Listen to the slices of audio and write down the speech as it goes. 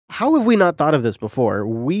how have we not thought of this before?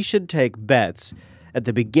 We should take bets at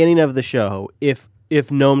the beginning of the show if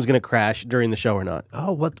Gnome's going to crash during the show or not.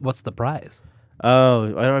 Oh, what's the prize?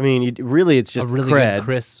 Oh, I mean, really, it's just a really cred. Good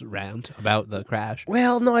Chris rant about the crash.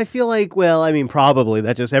 Well, no, I feel like, probably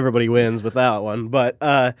that just everybody wins with that one. But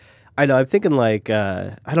I know, I'm thinking like,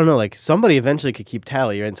 I don't know, like somebody eventually could keep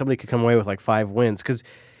tally, right? And somebody could come away with like 5 wins because,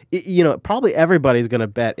 probably everybody's going to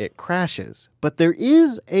bet it crashes. But there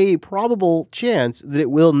is a probable chance that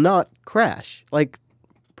it will not crash. Like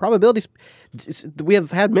probabilities, we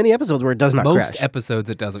have had many episodes where it does not crash. Most episodes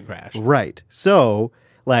it doesn't crash. Right. So...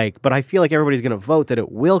 but I feel like everybody's going to vote that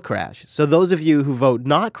it will crash. So those of you who vote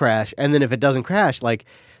not crash, and then if it doesn't crash,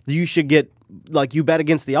 you should get, you bet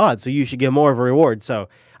against the odds, so you should get more of a reward. So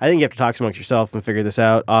I think you have to talk amongst yourself and figure this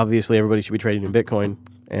out. Obviously, everybody should be trading in Bitcoin,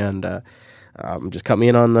 and just cut me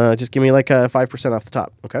in on, just give me 5% off the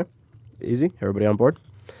top, okay? Easy? Everybody on board?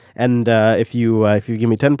 And if you give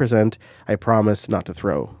me 10%, I promise not to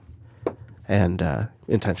throw and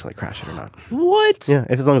intentionally crash it or not. What? Yeah,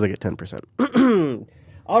 as long as I get 10%.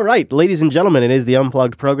 All right, ladies and gentlemen, it is the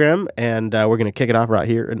Unplugged program, and we're going to kick it off right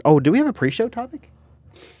here. And do we have a pre-show topic?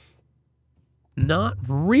 Not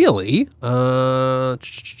really. I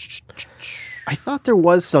thought there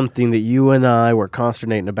was something that you and I were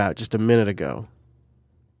consternating about just a minute ago.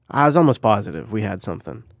 I was almost positive we had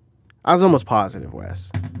something. I was almost positive,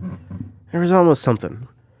 Wes. There was almost something.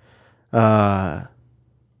 When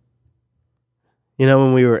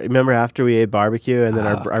remember after we ate barbecue and then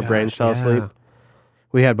our brains fell asleep?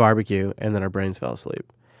 We had barbecue, and then our brains fell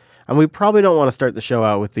asleep. And we probably don't want to start the show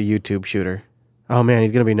out with the YouTube shooter. Oh, man,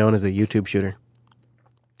 he's going to be known as the YouTube shooter.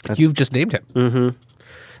 You've just named him. Mm-hmm.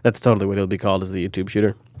 That's totally what he'll be called, as the YouTube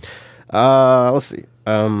shooter. Let's see.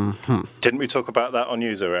 Didn't we talk about that on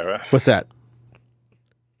User Error? What's that?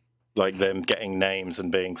 Like them getting names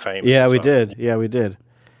and being famous. Yeah, we did. Yeah, we did.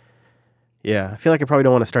 Yeah, I feel like I probably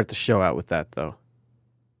don't want to start the show out with that, though.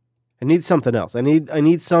 I need something else. I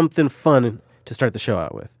need something fun to start the show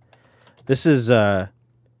out with. This is,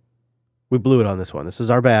 we blew it on this one. This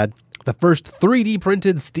is our bad. The first 3D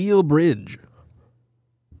printed steel bridge.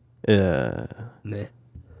 Meh.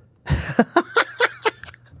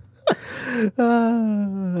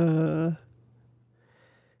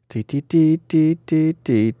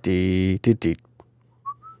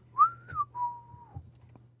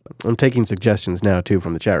 I'm taking suggestions now, too,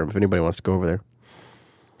 from the chat room, if anybody wants to go over there.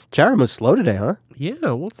 Chat room was slow today, huh?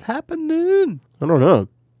 Yeah, what's happening? I don't know.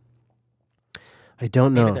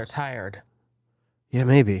 Maybe they're tired. Yeah,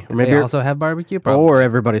 maybe. Or maybe they also have barbecue? Probably. Or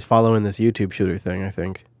everybody's following this YouTube shooter thing, I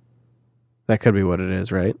think. That could be what it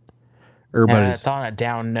is, right? It's on a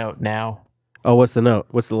down note now. Oh, what's the note?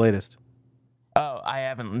 What's the latest? Oh, I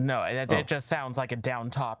haven't. No, it just sounds like a down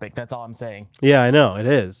topic. That's all I'm saying. Yeah, I know. It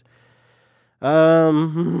is.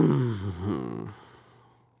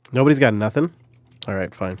 Nobody's got nothing? All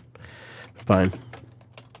right, fine. Fine.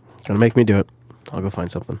 Gonna make me do it. I'll go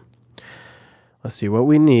find something. Let's see. What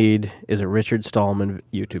we need is a Richard Stallman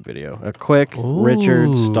YouTube video. A quick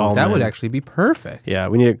Richard Stallman. That would actually be perfect. Yeah,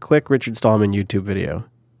 we need a quick Richard Stallman YouTube video.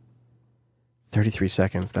 33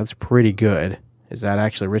 seconds. That's pretty good. Is that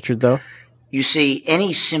actually Richard, though? You see,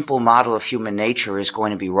 any simple model of human nature is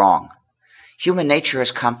going to be wrong. Human nature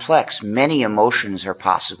is complex. Many emotions are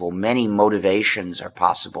possible. Many motivations are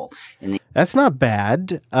possible. That's not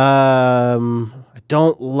bad. I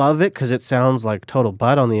don't love it because it sounds like total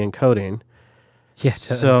butt on the encoding. Yeah,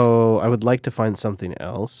 so I would like to find something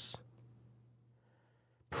else.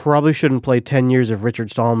 Probably shouldn't play 10 years of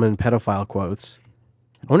Richard Stallman pedophile quotes.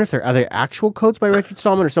 I wonder if are they actual quotes by Richard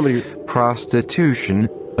Stallman or somebody? Prostitution,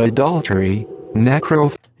 adultery,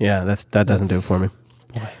 Yeah, that doesn't do it for me.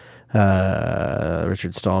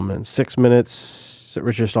 Richard Stallman, 6 minutes.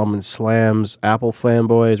 Richard Stallman slams Apple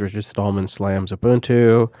fanboys. Richard Stallman slams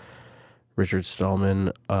Ubuntu. Richard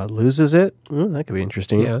Stallman loses it. That could be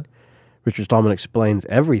interesting. Yeah. Richard Stallman explains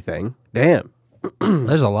everything. Damn.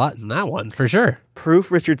 There's a lot in that one, for sure.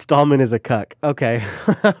 Proof Richard Stallman is a cuck. Okay.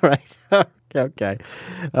 All right. Okay.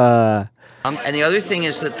 And the other thing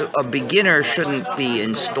is that a beginner shouldn't be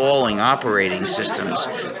installing operating systems.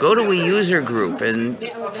 Go to a user group and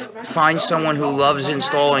find someone who loves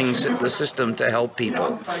installing the system to help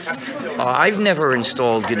people. I've never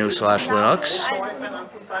installed GNU/Linux.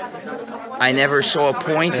 I never saw a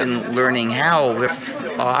point in learning how.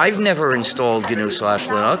 I've never installed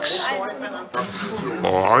GNU/Linux.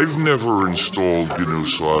 I've never installed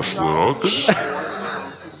GNU/Linux.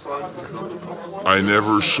 I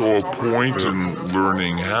never saw a point in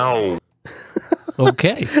learning how.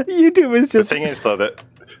 Okay. YouTube is just... The thing is, though, that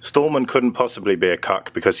Stallman couldn't possibly be a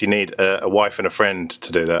cuck because you need a wife and a friend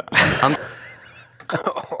to do that.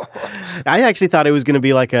 I actually thought it was going to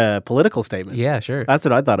be like a political statement. Yeah, sure. That's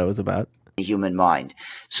what I thought it was about. The human mind.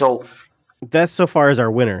 So That's so far as our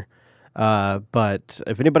winner. But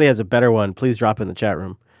if anybody has a better one, please drop it in the chat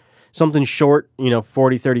room. Something short,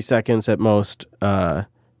 40, 30 seconds at most.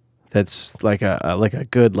 That's like a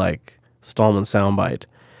good Stallman soundbite.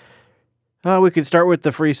 We could start with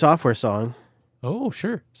the free software song. Oh,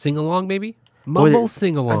 sure. Sing along, maybe? Mumble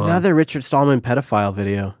sing along. Another Richard Stallman pedophile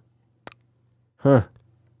video. Huh.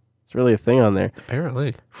 It's really a thing on there.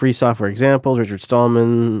 Apparently. Free software examples, Richard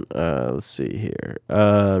Stallman. Let's see here.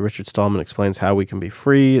 Richard Stallman explains how we can be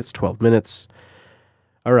free. It's 12 minutes.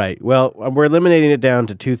 All right. Well, we're eliminating it down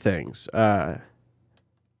to two things. There's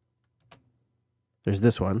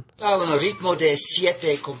this one. un ritmo de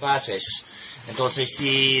 7 compases. Entonces,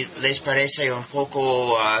 si les parece un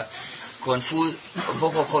poco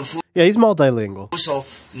confuso, Yeah, he's multilingual.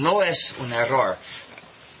 no es un error.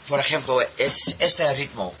 Por ejemplo, es este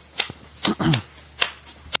ritmo.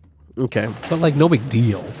 Okay. But no big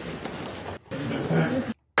deal.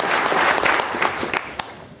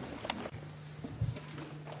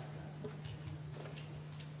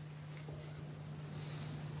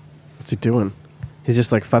 What's he doing? He's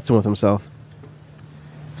just futzing with himself.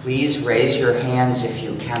 Please raise your hands if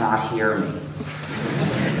you cannot hear me.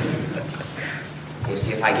 Okay,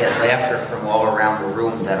 see, if I get laughter from all around the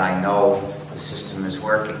room, then I know the system is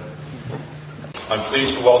working. I'm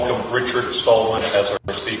pleased to welcome Richard Stallman as our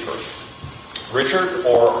speaker. Richard,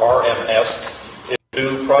 or RMS, is a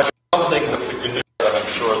new project, something that we can do, and I'm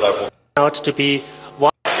sure that will... Out to be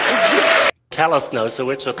what? Tell us now, so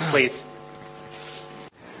Richard, please.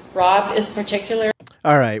 Rob is particular.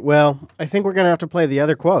 All right. Well, I think we're gonna have to play the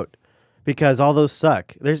other quote because all those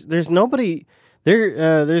suck. There's nobody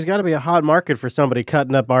there. There's got to be a hot market for somebody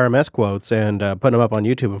cutting up RMS quotes and putting them up on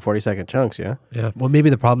YouTube in 40-second chunks. Yeah. Yeah. Well, maybe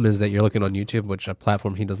the problem is that you're looking on YouTube, which a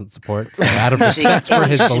platform he doesn't support. So out of respect for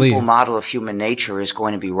his simple beliefs, model of human nature is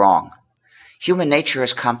going to be wrong. Human nature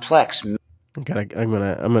is complex. Okay, I'm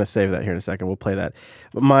gonna save that here in a second. We'll play that.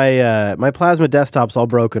 But my Plasma desktop's all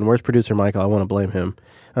broken. Where's producer Michael? I want to blame him.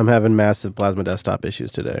 I'm having massive Plasma desktop issues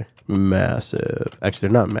today. Massive. Actually,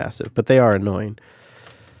 they're not massive, but they are annoying.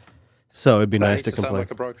 So it'd be nice to sound complain.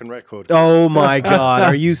 like a broken record. Oh my God!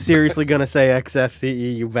 Are you seriously gonna say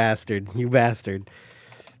XFCE? You bastard! You bastard!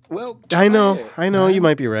 Well, I know. You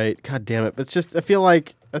might be right. God damn it! But it's just I feel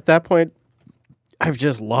like at that point, I've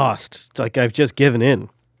just lost. It's like I've just given in.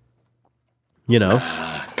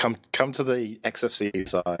 Come to the XFCE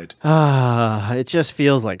side. It just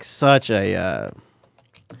feels like such a.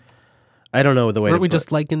 I don't know the way. Weren't we put.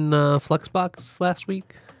 just in Fluxbox last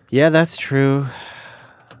week? Yeah, that's true.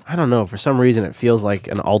 I don't know. For some reason, it feels like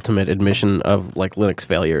an ultimate admission of Linux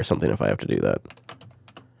failure or something. If I have to do that,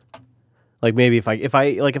 maybe if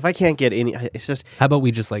I can't get any, it's just. How about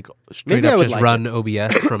we just straight up just run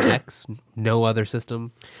OBS from X, no other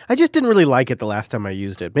system? I just didn't really like it the last time I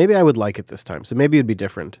used it. Maybe I would like it this time. So maybe it'd be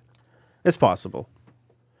different. It's possible.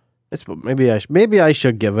 Maybe I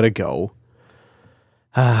should give it a go.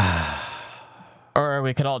 Or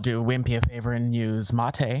we could all do Wimpy a favor and use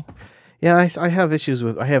Mate. Yeah, I have issues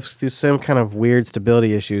with. I have these same kind of weird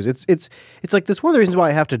stability issues. It's like this. One of the reasons why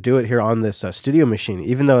I have to do it here on this studio machine,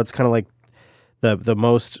 even though it's kind of like the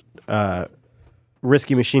most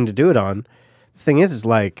risky machine to do it on. The thing is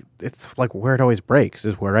it's where it always breaks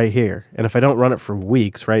is right here, and if I don't run it for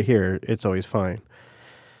weeks, right here, it's always fine.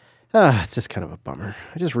 It's just kind of a bummer.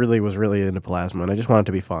 I just was really into Plasma, and I just want it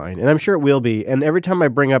to be fine, and I'm sure it will be. And every time I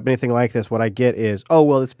bring up anything like this, what I get is, oh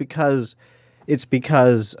well, it's because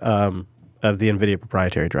of the NVIDIA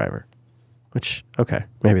proprietary driver. Which, okay,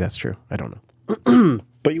 maybe that's true. I don't know.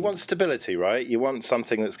 But you want stability, right? You want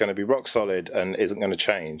something that's going to be rock solid and isn't going to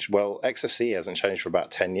change. Well, XFCE hasn't changed for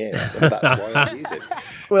about 10 years, and that's why I use it.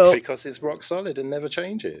 Well, because it's rock solid and never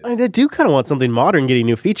changes. I do kind of want something modern getting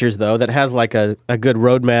new features, though, that has a good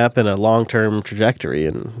roadmap and a long-term trajectory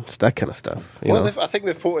and that kind of stuff. Well, I think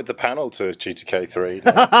they've ported the panel to GTK3.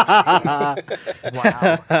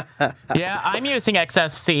 Wow. Yeah, I'm using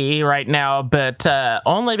XFCE right now, but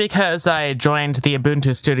only because I joined the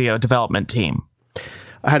Ubuntu Studio development team.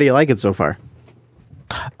 How do you like it so far?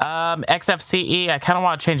 XFCE, I kind of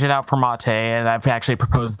want to change it out for Mate, and I've actually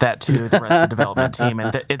proposed that to the rest of the development team,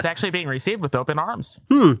 and it's actually being received with open arms.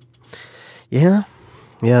 Yeah,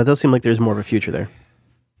 it does seem like there's more of a future there.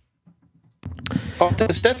 Oh,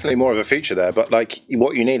 there's definitely more of a future there, but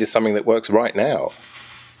what you need is something that works right now.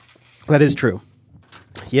 That is true.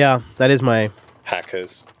 Yeah, that is my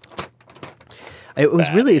hackers.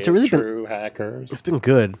 It's really been true hackers. It's been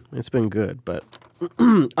good. It's been good, but All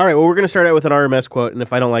right, well, we're going to start out with an RMS quote, and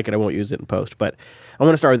if I don't like it, I won't use it in post. But I'm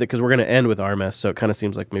going to start with it because we're going to end with RMS, so it kind of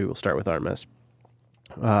seems like maybe we'll start with RMS.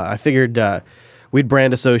 I figured we'd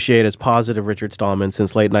brand associate as positive Richard Stallman,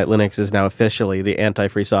 since Late Night Linux is now officially the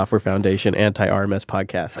Anti-Free Software Foundation Anti-RMS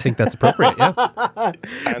podcast. I think that's appropriate, yeah.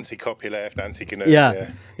 Anti-copyleft, anti-GNU.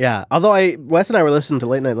 Yeah. Although Wes and I were listening to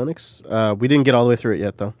Late Night Linux. We didn't get all the way through it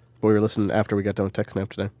yet, though. But we were listening after we got done with TechSnap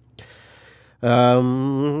today.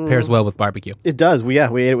 Pairs well with barbecue. It does. We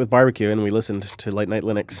ate it with barbecue, and we listened to Late Night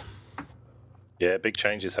Linux. Yeah, big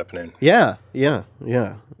changes happening. Yeah,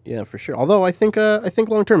 for sure. Although I think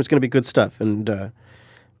long term it's going to be good stuff, and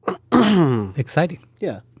exciting.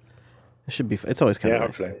 Yeah, it should be. It's always kind of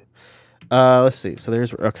nice. Hopefully. Let's see. So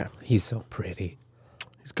there's He's so pretty.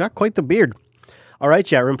 He's got quite the beard. All right,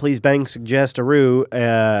 chat room, please bang suggest a roo,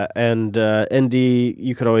 and ND,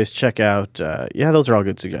 you could always check out, those are all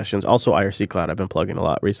good suggestions. Also, IRC Cloud, I've been plugging a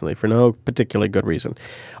lot recently for no particularly good reason.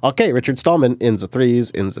 Okay, Richard Stallman, in the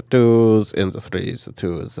 3s, in the 2s, in the 3s, the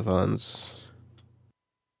 2s, the ones.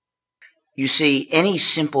 You see, any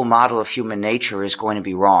simple model of human nature is going to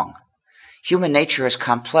be wrong. Human nature is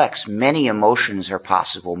complex. Many emotions are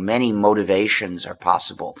possible. Many motivations are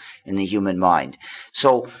possible in the human mind.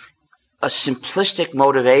 So, a simplistic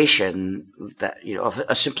motivation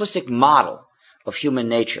a simplistic model of human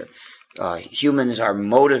nature. Humans are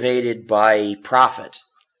motivated by profit.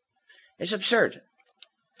 It's absurd.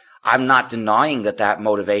 I'm not denying that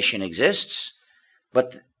motivation exists,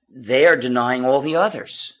 but they are denying all the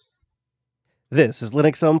others. This is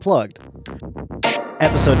Linux Unplugged,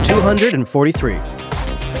 episode 243.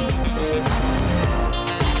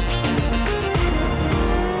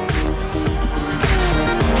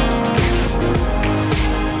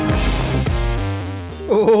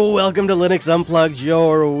 Oh, welcome to Linux Unplugged,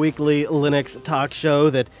 your weekly Linux talk show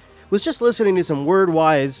that was just listening to some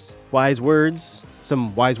wise words of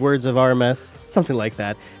RMS, something like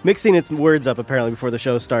that, mixing its words up apparently before the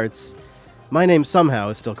show starts. My name somehow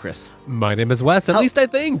is still Chris. My name is Wes, at least I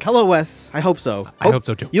think. Hello, Wes. I hope so. I hope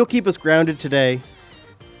so, too. You'll keep us grounded today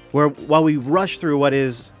while we rush through what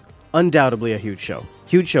is undoubtedly a huge show.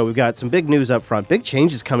 We've got some big news up front, big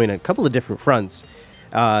changes coming on a couple of different fronts.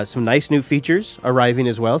 Some nice new features arriving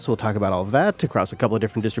as well, so we'll talk about all of that across a couple of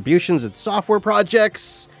different distributions and software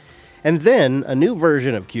projects. And then a new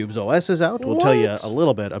version of Qubes OS is out. We'll tell you a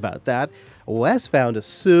little bit about that. Wes found a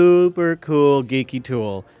super cool geeky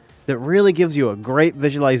tool that really gives you a great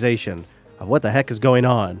visualization of what the heck is going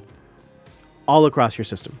on all across your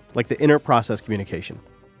system, like the inter-process communication.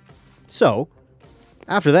 So,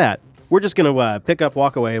 after that, we're just going to pick up,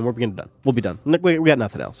 walk away, and we'll be done. We'll be done. We got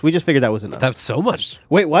nothing else. We just figured that was enough. That's so much.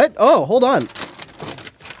 Wait, what? Oh, hold on.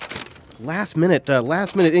 Last minute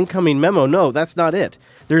incoming memo. No, that's not it.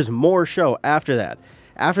 There's more show after that.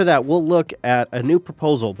 After that, we'll look at a new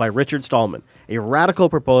proposal by Richard Stallman, a radical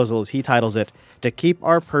proposal, as he titles it, to keep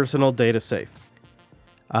our personal data safe.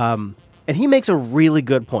 And he makes a really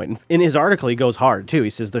good point. In his article, he goes hard, too. He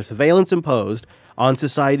says the surveillance imposed on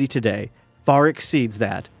society today far exceeds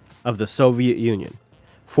that of the Soviet Union.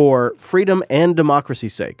 For freedom and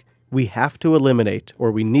democracy's sake, we have to eliminate,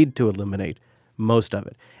 or we need to eliminate, most of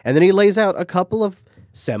it. And then he lays out a couple of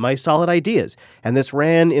semi-solid ideas. And this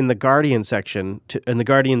ran in the Guardian section, in the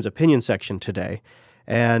Guardian's opinion section today.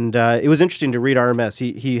 And it was interesting to read RMS.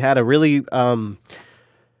 He had a really,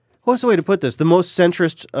 what's the way to put this? The most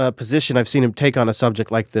centrist position I've seen him take on a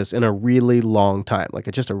subject like this in a really long time. Like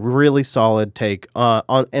just a really solid take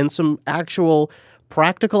on and some actual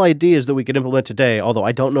practical ideas that we could implement today, although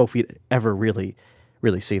I don't know if we'd ever really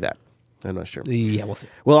see that. I'm not sure. Yeah, we'll see.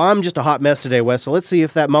 Well, I'm just a hot mess today, Wes, so let's see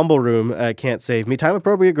if that mumble room can't save me. Time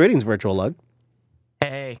appropriate greetings, Virtual Lug.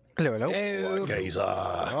 Hey. Hello.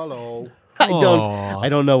 Hello. I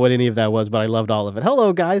don't know what any of that was, but I loved all of it.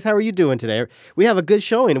 Hello, guys. How are you doing today? We have a good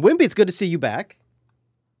showing. Wimpy, it's good to see you back.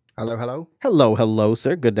 Hello,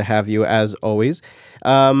 sir. Good to have you, as always.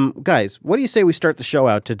 Guys, what do you say we start the show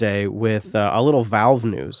out today with a little Valve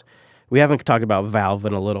news? We haven't talked about Valve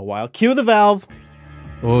in a little while. Cue the Valve.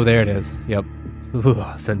 Oh, there it is. Yep. Ooh,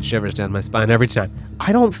 send shivers down my spine every time.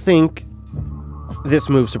 I don't think this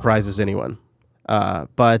move surprises anyone,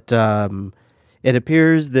 but it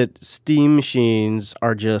appears that Steam machines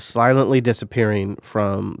are just silently disappearing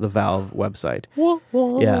from the Valve website.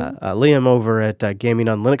 Yeah, Liam over at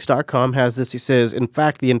gamingonlinux.com has this. He says, in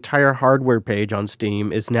fact, the entire hardware page on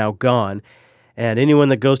Steam is now gone. And anyone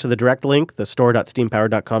that goes to the direct link, the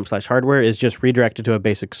store.steampower.com/hardware, is just redirected to a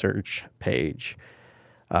basic search page.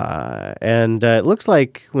 And it looks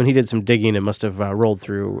like when he did some digging, it must have rolled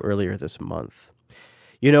through earlier this month.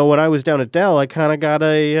 when I was down at Dell, I kind of got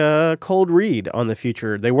a cold read on the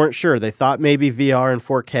future. They weren't sure. They thought maybe VR and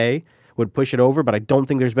 4K would push it over, but I don't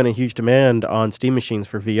think there's been a huge demand on Steam machines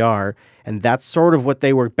for VR, and that's sort of what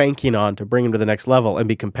they were banking on to bring them to the next level and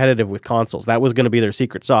be competitive with consoles. That was going to be their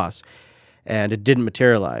secret sauce, and it didn't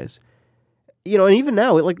materialize. And even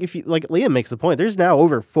now, like Liam makes the point, there's now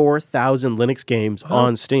over 4,000 Linux games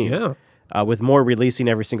on Steam. Yeah. With more releasing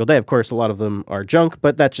every single day. Of course, a lot of them are junk,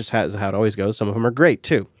 but that just how it always goes. Some of them are great,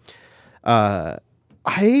 too. I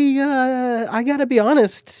gotta be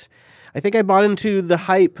honest, I think I bought into the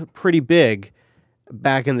hype pretty big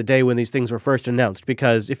back in the day when these things were first announced,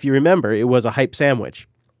 because if you remember, it was a hype sandwich.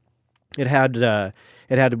 It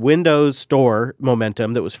had Windows Store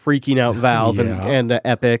momentum that was freaking out Valve and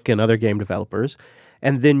Epic and other game developers.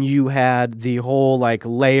 And then you had the whole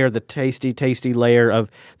layer, the tasty layer of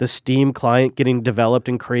the Steam client getting developed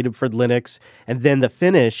and created for Linux. And then the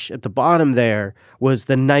finish at the bottom there was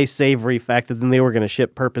the nice savory fact that then they were going to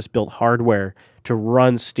ship purpose-built hardware to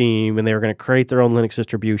run Steam, and they were going to create their own Linux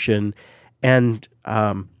distribution. And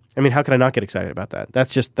how can I not get excited about that?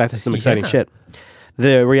 That's some exciting shit.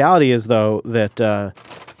 The reality is, though, that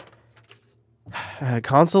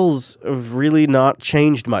consoles have really not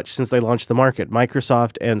changed much since they launched the market.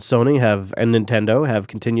 Microsoft and Sony and Nintendo have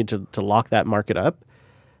continued to lock that market up.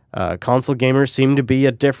 Console gamers seem to be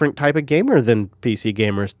a different type of gamer than PC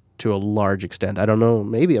gamers to a large extent. I don't know.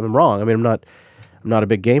 Maybe I'm wrong. I'm not a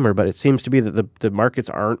big gamer, but it seems to be that the markets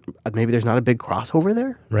aren't. Maybe there's not a big crossover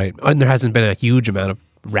there. Right, and there hasn't been a huge amount of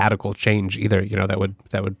radical change either. That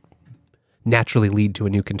would naturally lead to a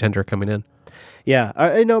new contender coming in. Yeah,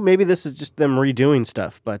 I know maybe this is just them redoing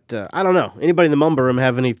stuff, but I don't know. Anybody in the Mumble Room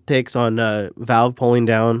have any takes on Valve pulling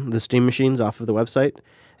down the Steam machines off of the website?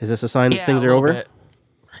 Is this a sign that things are over? Bit.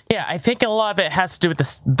 Yeah, I think a lot of it has to do with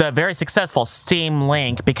the very successful Steam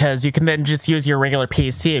Link, because you can then just use your regular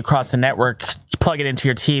PC across the network, plug it into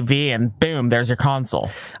your TV, and boom, there's your console.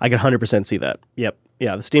 I can 100% see that. Yep.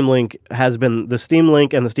 Yeah, the Steam Link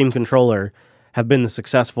and the Steam controller have been the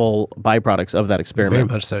successful byproducts of that experiment.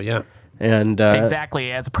 Very much so, yeah. And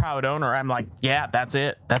exactly, as a proud owner, I'm like, yeah, that's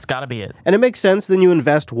it. That's got to be it. And it makes sense. Then you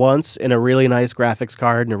invest once in a really nice graphics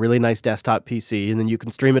card and a really nice desktop PC, and then you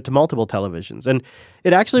can stream it to multiple televisions. And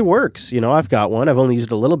it actually works. I've got one. I've only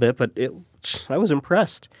used it a little bit, but I was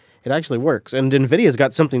impressed. It actually works. And NVIDIA's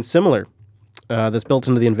got something similar that's built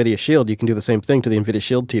into the NVIDIA Shield. You can do the same thing to the NVIDIA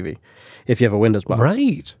Shield TV if you have a Windows box.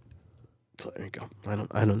 Right. So there you go. I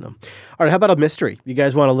don't know. All right, how about a mystery? You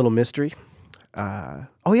guys want a little mystery?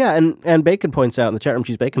 And Bacon points out in the chat room,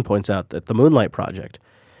 Bacon points out that the Moonlight Project,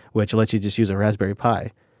 which lets you just use a Raspberry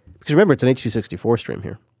Pi, because remember, it's an H.264 stream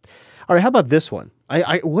here. All right, how about this one?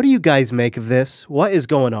 What do you guys make of this? What is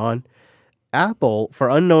going on? Apple, for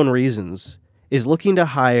unknown reasons, is looking to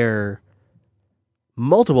hire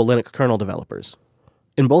multiple Linux kernel developers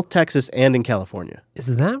in both Texas and in California.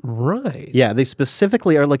 Is that right? Yeah, they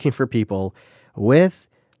specifically are looking for people with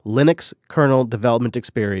Linux kernel development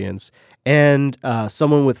experience and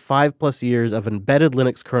someone with 5+ years of embedded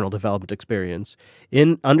Linux kernel development experience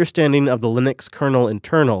in understanding of the Linux kernel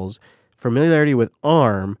internals, familiarity with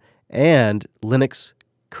ARM, and Linux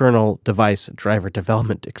kernel device driver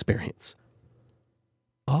development experience.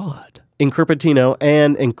 Odd. In Cupertino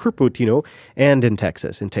and in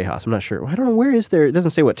Texas, in Tejas. I'm not sure. I don't know, where is there? It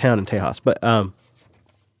doesn't say what town in Tejas, but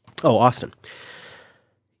Austin.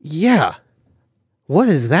 Yeah. What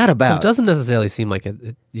is that about? So it doesn't necessarily seem like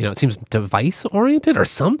it seems device oriented or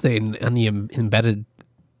something in the embedded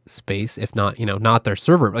space, if not, not their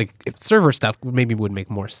server. Like, if server stuff maybe would make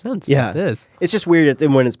more sense. Yeah. But this. It's just weird that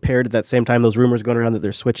when it's paired at that same time, those rumors going around that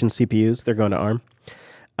they're switching CPUs, they're going to ARM.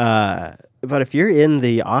 But if you're in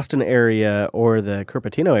the Austin area or the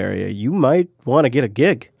Cupertino area, you might want to get a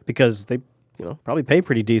gig because they, probably pay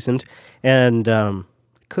pretty decent, and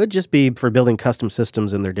could just be for building custom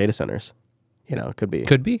systems in their data centers. It could be.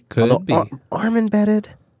 Could be. ARM embedded.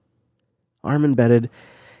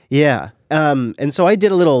 Yeah. And so I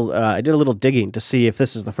did a little digging to see if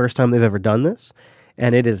this is the first time they've ever done this,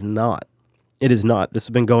 and it is not. It is not. This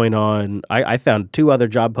has been going on. I found 2 other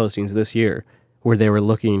job postings this year where they were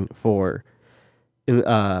looking for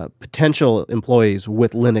potential employees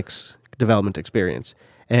with Linux development experience.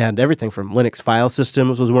 And everything from Linux file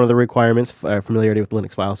systems was one of the requirements, familiarity with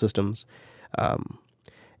Linux file systems.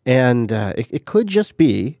 And it could just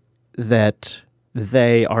be that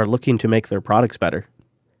they are looking to make their products better.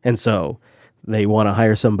 And so they want to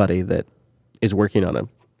hire somebody that is working on a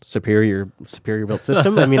superior built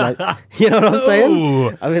system. I mean, you know what I'm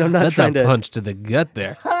saying? I mean, I'm not That's trying a to punch to the gut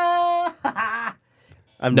there.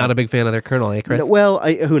 I'm not a big fan of their kernel, eh, Chris? No, well,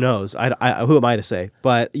 who knows? Who am I to say?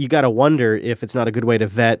 But you got to wonder if it's not a good way to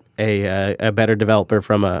vet a better developer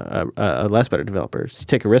from a less better developer. Just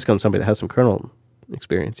take a risk on somebody that has some kernel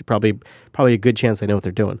experience. You probably a good chance they know what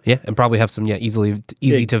they're doing. Yeah, and probably have some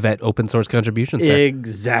easy to vet open source contributions there.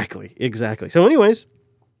 Exactly. So anyways,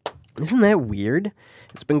 isn't that weird?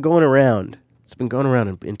 It's been going around.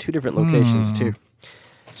 In 2 different locations too.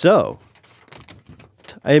 So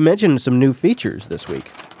I mentioned some new features this week.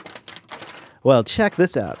 Well, check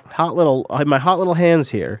this out. My hot little hands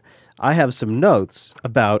here. I have some notes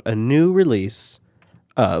about a new release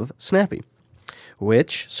of Snappy,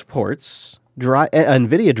 which supports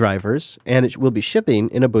NVIDIA drivers, and it will be shipping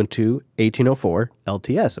in Ubuntu 18.04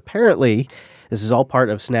 LTS. Apparently, this is all part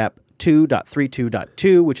of Snap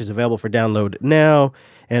 2.32.2, which is available for download now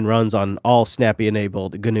and runs on all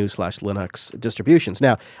Snappy-enabled GNU/Linux distributions.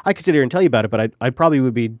 Now, I could sit here and tell you about it, but I probably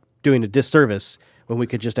would be doing a disservice when we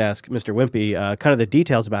could just ask Mr. Wimpy kind of the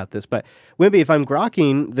details about this. But Wimpy, if I'm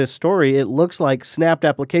grokking this story, it looks like snapped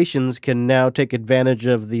applications can now take advantage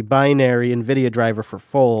of the binary NVIDIA driver for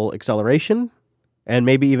full acceleration, and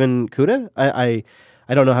maybe even CUDA. I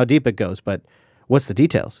don't know how deep it goes, but what's the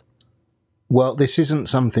details? Well, this isn't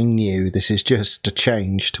something new. This is just a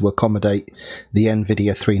change to accommodate the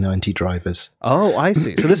NVIDIA 390 drivers. Oh, I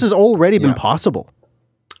see. So this has already been possible.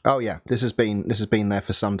 Oh yeah, this has been there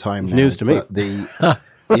for some time now. News to me.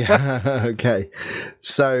 Yeah, okay.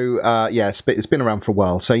 So it's been around for a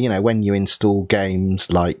while. So when you install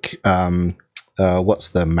games like what's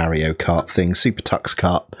the Mario Kart thing, Super Tux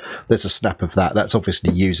Kart, there's a snap of that. That's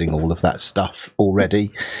obviously using all of that stuff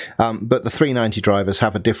already. But the 390 drivers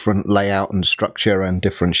have a different layout and structure and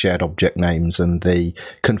different shared object names, and the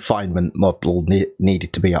confinement model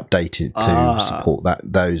needed to be updated to support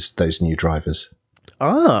those new drivers.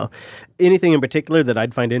 Anything in particular that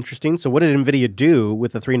I'd find interesting? So what did NVIDIA do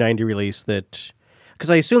with the 390 release that... Because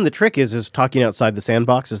I assume the trick is talking outside the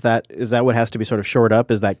sandbox. Is that what has to be sort of shored up?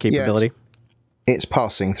 Is that capability? Yeah, it's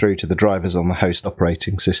passing through to the drivers on the host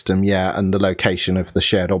operating system, and the location of the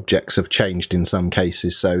shared objects have changed in some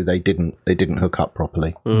cases, so they didn't hook up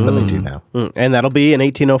properly, but they do now. And that'll be in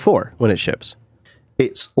 18.04 when it ships.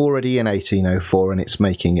 It's already in 18.04, and it's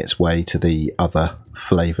making its way to the other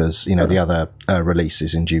flavors, the other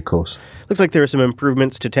releases in due course. Looks like there are some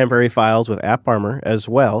improvements to temporary files with AppArmor as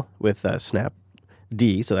well with Snap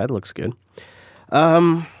D, so that looks good.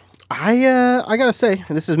 I gotta say,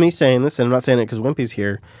 this is me saying this, and I'm not saying it because Wimpy's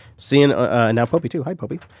here. Seeing now Popey too. Hi,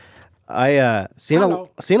 Popey.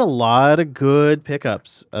 Seeing a lot of good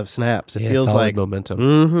pickups of snaps. It feels like momentum.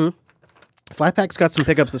 Mm-hmm. Flatpak's got some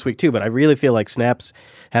pickups this week too, but I really feel like snaps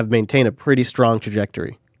have maintained a pretty strong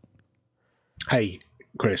trajectory. Hey,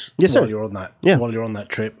 Chris. Yes, sir. While you're on that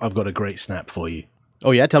trip, I've got a great snap for you.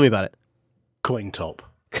 Oh yeah, tell me about it. CoinTop.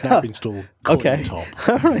 Snap install CoinTop.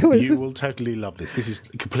 All right, you will totally love this. This is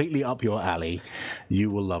completely up your alley. You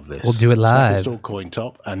will love this. We'll do it live. Snap install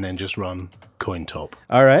CoinTop and then just run CoinTop.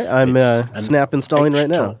 All right, I'm snap installing right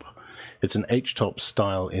now. It's an HTOP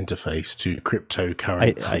style interface to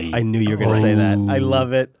cryptocurrency. I knew you were going to say that. I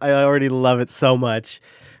love it. I already love it so much.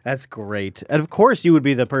 That's great. And of course, you would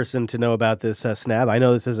be the person to know about this snap. I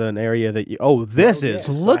know this is an area that you. Look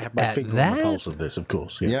I have my finger on the pulse of this, of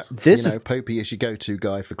course. Yes. Yeah, this is Popey is your go-to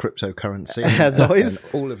guy for cryptocurrency. As always,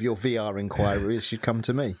 and all of your VR inquiries should come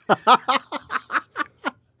to me.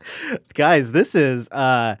 Guys, this is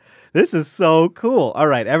so cool. All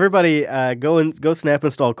right, everybody, go snap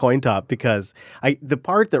install CoinTop, because the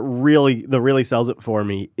part that really sells it for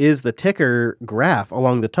me is the ticker graph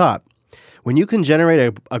along the top. When you can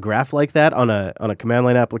generate a graph like that on a command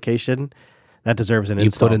line application, that deserves an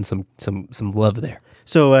install. You put in some love there.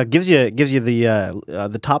 So gives you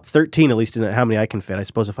the top 13, at least in how many I can fit. I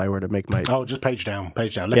suppose if I were to make my just page down,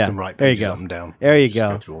 left and right. There you go. Up and down. There you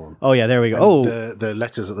go. Oh yeah, there we go. And the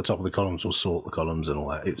letters at the top of the columns will sort the columns and all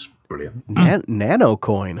that. It's brilliant. Nano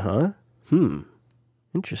coin, huh?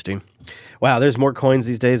 Interesting. Wow, there's more coins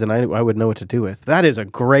these days than I would know what to do with. That is a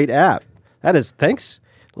great app. That is, thanks.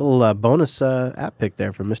 A little bonus app pick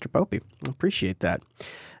there from Mr. Popey. Appreciate that.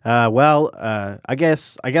 I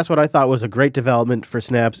guess what I thought was a great development for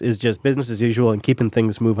snaps is just business as usual and keeping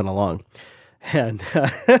things moving along, and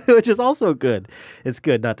which is also good. It's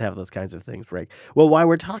good not to have those kinds of things break. Well, while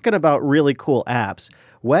we're talking about really cool apps,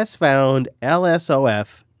 Wes found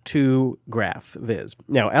LSOF2 Graph Viz.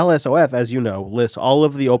 Now, LSOF, as you know, lists all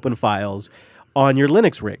of the open files on your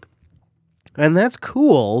Linux rig, and that's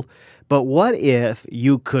cool. But what if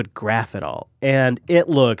you could graph it all? And it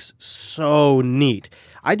looks so neat.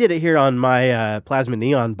 I did it here on my Plasma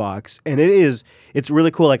Neon box, and it's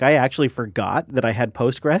really cool. Like, I actually forgot that I had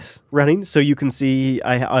Postgres running, so you can see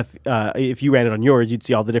if you ran it on yours, you'd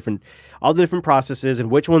see all the different processes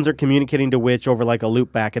and which ones are communicating to which over like a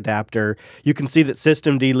loop back adapter. You can see that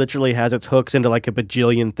systemd literally has its hooks into like a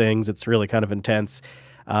bajillion things. It's really kind of intense.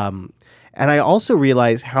 And I also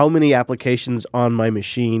realize how many applications on my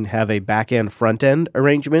machine have a back-end front-end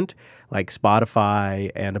arrangement, like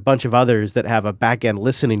Spotify and a bunch of others that have a back-end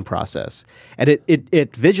listening process. And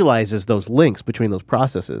it visualizes those links between those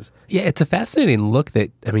processes. Yeah, it's a fascinating look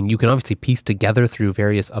that, I mean, you can obviously piece together through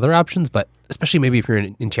various other options, but especially maybe if you're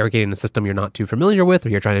interrogating a system you're not too familiar with or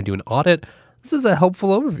you're trying to do an audit, this is a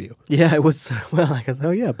helpful overview. Yeah, it was, well, I guess,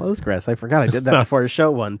 oh yeah, Postgres. I forgot I did that before a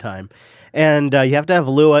show one time. And you have to have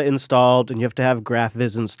Lua installed, and you have to have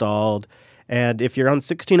GraphViz installed. And if you're on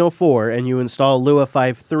 1604 and you install Lua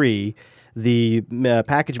 5.3, the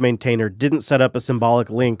package maintainer didn't set up a symbolic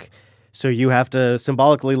link, so you have to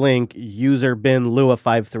symbolically link user bin Lua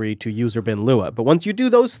 5.3 to user bin Lua. But once you do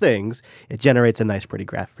those things, it generates a nice, pretty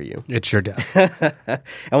graph for you. It sure does. And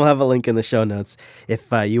we'll have a link in the show notes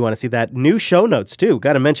if you want to see that. New show notes too.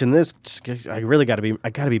 Got to mention this. I got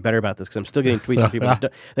to be better about this because I'm still getting tweets from people.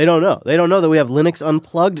 They don't know. They don't know that we have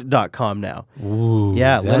LinuxUnplugged.com now. Ooh,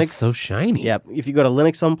 yeah, that's Linux, so shiny. Yeah, if you go to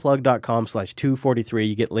LinuxUnplugged.com/243,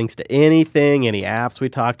 you get links to anything, any apps we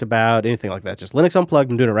talked about, anything like that. Just Linux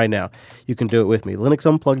Unplugged. I'm doing it right now. You can do it with me.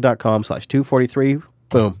 LinuxUnplugged.com/243.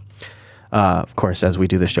 Boom. Of course, as we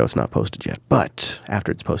do this show, it's not posted yet, but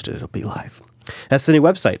after it's posted, it'll be live. That's the new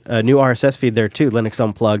website. A new RSS feed there too.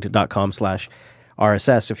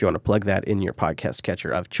 LinuxUnplugged.com/RSS if you want to plug that in your podcast catcher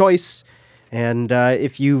of choice. And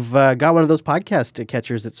if you've got one of those podcast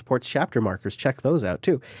catchers that supports chapter markers, check those out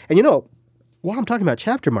too. And while I'm talking about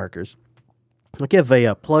chapter markers, I'll give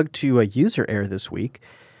a plug to a user error this week.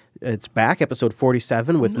 It's back, episode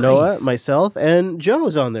 47 with Noah, myself, and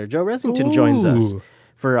Joe's on there. Joe Resington joins us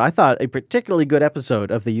for, I thought, a particularly good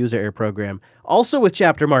episode of the user error program. Also with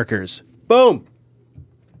chapter markers. Boom.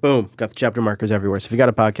 Boom. Got the chapter markers everywhere. So if you got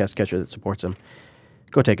a podcast catcher that supports them,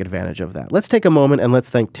 go take advantage of that. Let's take a moment and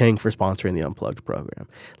let's thank Ting for sponsoring the Unplugged program.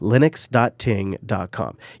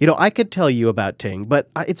 Linux.ting.com. I could tell you about Ting,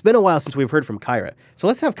 but it's been a while since we've heard from Kyra. So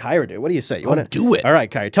let's have Kyra do it. What do you say? You want to do it? All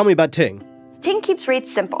right, Kyra, tell me about Ting. Ting keeps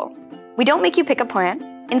rates simple. We don't make you pick a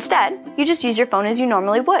plan. Instead, you just use your phone as you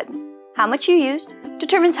normally would. How much you use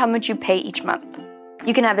determines how much you pay each month.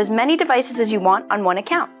 You can have as many devices as you want on one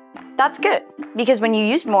account. That's good, because when you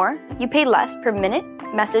use more, you pay less per minute,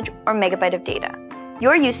 message, or megabyte of data.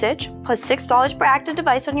 Your usage, plus $6 per active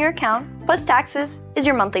device on your account, plus taxes, is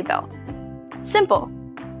your monthly bill. Simple.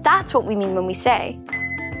 That's what we mean when we say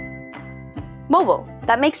mobile.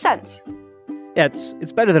 That makes sense. Yeah,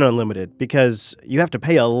 it's better than unlimited because you have to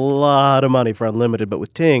pay a lot of money for unlimited, but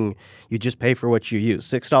with Ting, you just pay for what you use.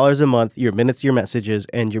 $6 a month, your minutes, your messages,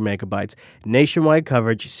 and your megabytes. Nationwide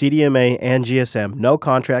coverage, CDMA and GSM. No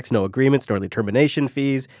contracts, no agreements, no early termination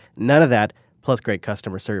fees, none of that, plus great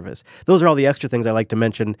customer service. Those are all the extra things I like to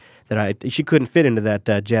mention that she couldn't fit into that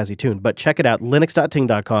jazzy tune. But check it out,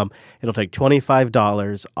 linux.ting.com. It'll take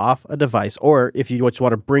 $25 off a device, or if you just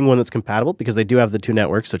want to bring one that's compatible, because they do have the two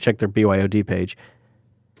networks, so check their BYOD page,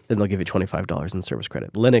 then they'll give you $25 in service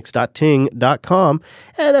credit. Linux.ting.com.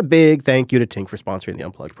 And a big thank you to Ting for sponsoring the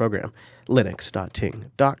Unplugged program.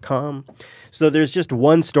 Linux.ting.com. So there's just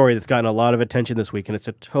one story that's gotten a lot of attention this week, and it's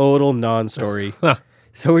a total non-story.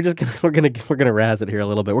 So we're gonna razz it here a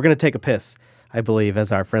little bit. We're gonna take a piss, I believe,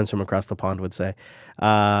 as our friends from across the pond would say.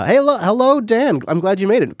 Hey, hello, Dan. I'm glad you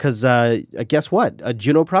made it because guess what? A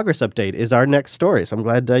Juno progress update is our next story. So I'm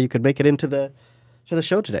glad you could make it into the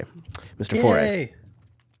show today, Mr. Foray.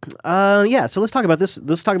 Yeah. So let's talk about this.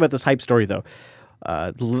 Let's talk about this hype story though.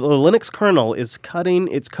 The Linux kernel is cutting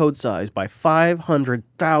its code size by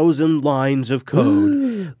 500,000 lines of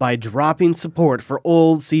code by dropping support for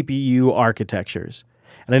old CPU architectures.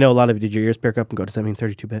 And I know a lot of you did your ears perk up and go, does that mean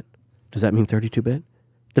 32-bit? Does that mean 32-bit?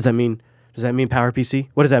 Does that mean PowerPC?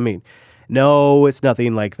 What does that mean? No, it's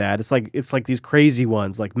nothing like that. It's like these crazy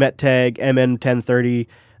ones like METTEG, MN1030,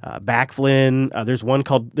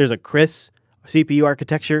 Backflin. There's a Chris CPU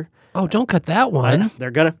architecture. Oh, don't cut that one.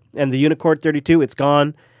 They're gonna. And the Unicord 32, it's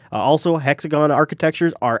gone. Also, Hexagon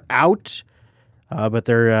architectures are out, but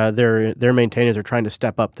their maintainers are trying to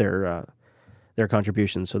step up their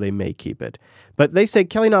contributions, so they may keep it. But they say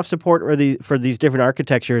killing off support for these different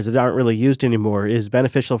architectures that aren't really used anymore is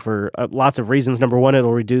beneficial for lots of reasons. Number one,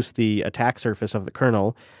 it'll reduce the attack surface of the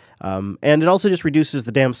kernel. And it also just reduces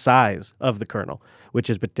the damn size of the kernel, which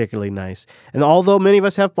is particularly nice. And although many of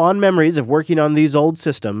us have fond memories of working on these old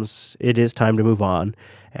systems, it is time to move on.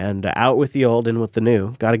 And out with the old, in with the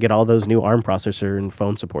new. Got to get all those new ARM processor and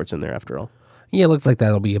phone supports in there after all. Yeah, it looks like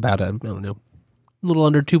that'll be about a little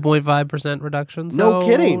under 2.5% reduction. No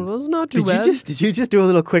kidding. It's not too bad. Did you just do a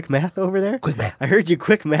little quick math over there? Quick math. I heard you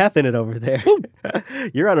quick mathing it over there.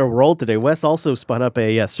 You're on a roll today. Wes also spun up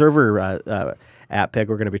a server app pick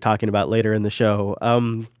we're going to be talking about later in the show.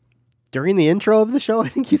 During the intro of the show, I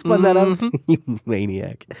think you spun that up. You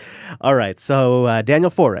maniac. All right, so Daniel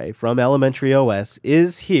Foray from Elementary OS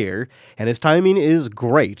is here, and his timing is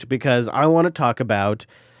great because I want to talk about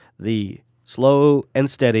the slow and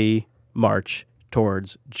steady march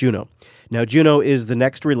towards Juno. Now, Juno is the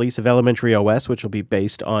next release of Elementary OS, which will be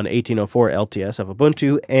based on 1804 LTS of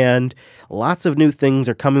Ubuntu, and lots of new things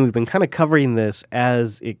are coming. We've been kind of covering this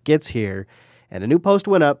as it gets here, and a new post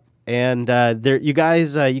went up. And you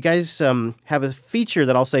guys have a feature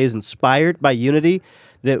that I'll say is inspired by Unity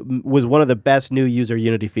that was one of the best new user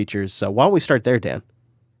Unity features. So why don't we start there, Dan?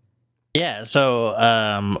 Yeah, so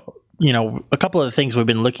a couple of the things we've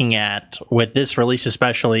been looking at with this release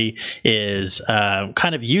especially is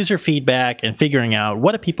kind of user feedback and figuring out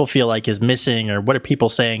what do people feel like is missing, or what are people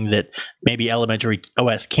saying that maybe Elementary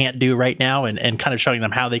OS can't do right now, and kind of showing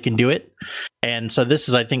them how they can do it. And so this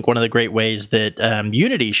is, I think, one of the great ways that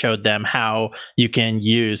Unity showed them how you can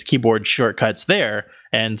use keyboard shortcuts there.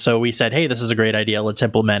 And so we said, hey, this is a great idea. Let's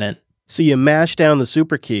implement it. So you mash down the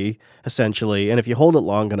super key, essentially, and if you hold it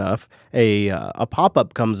long enough, a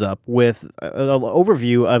pop-up comes up with an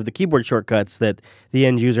overview of the keyboard shortcuts that the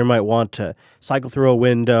end user might want to cycle through a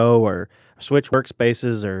window or switch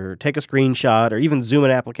workspaces or take a screenshot or even zoom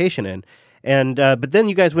an application in. And but then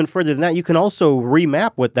you guys went further than that. You can also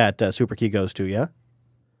remap what that super key goes to, yeah?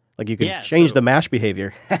 Like you can change the mash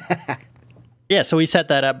behavior. Yeah, so we set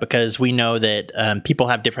that up because we know that people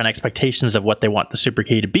have different expectations of what they want the super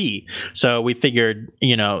key to be. So we figured,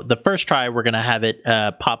 the first try, we're going to have it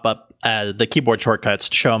pop up the keyboard shortcuts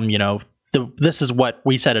to show them, this is what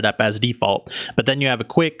we set it up as default. But then you have a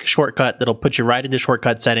quick shortcut that'll put you right into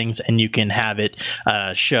shortcut settings, and you can have it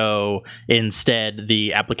show instead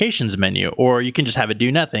the applications menu, or you can just have it do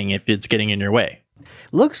nothing if it's getting in your way.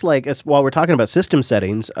 Looks like, while we're talking about system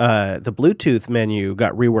settings, the Bluetooth menu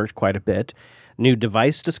got reworked quite a bit. New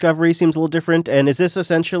device discovery seems a little different. And is this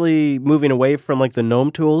essentially moving away from like the GNOME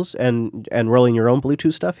tools and rolling your own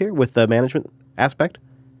Bluetooth stuff here with the management aspect?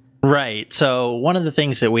 Right. So one of the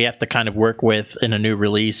things that we have to kind of work with in a new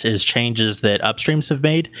release is changes that upstreams have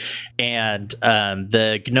made. And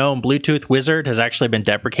the GNOME Bluetooth wizard has actually been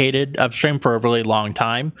deprecated upstream for a really long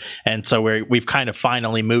time. And so we've kind of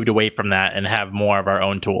finally moved away from that and have more of our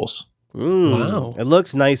own tools. Wow. It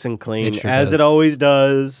looks nice and clean, as it always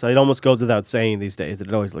does. It almost goes without saying these days that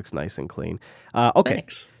it always looks nice and clean. Okay.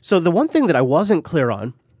 Thanks. So the one thing that I wasn't clear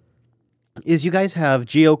on is you guys have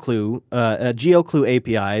GeoClue, a GeoClue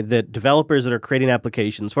API that developers that are creating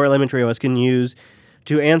applications for Elementary OS can use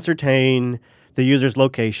to ascertain the user's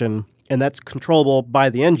location, and that's controllable by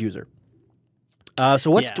the end user.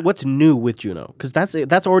 So what's new with Juno? Because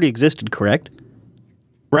that's already existed, correct?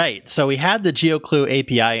 Right. So we had the GeoClue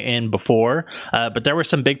API in before, but there were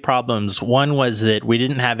some big problems. One was that we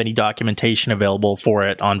didn't have any documentation available for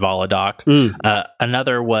it on Voladoc.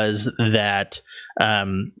 Another was that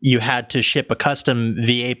you had to ship a custom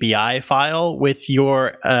vAPI file with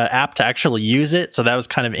your app to actually use it. So that was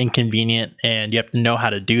kind of inconvenient, and you have to know how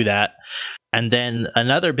to do that. And then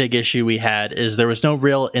another big issue we had is there was no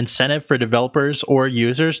real incentive for developers or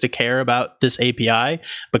users to care about this API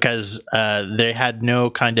because they had no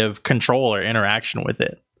kind of control or interaction with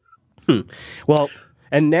it. Well,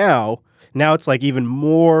 and now it's like even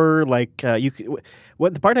more like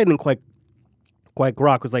what the part I didn't quite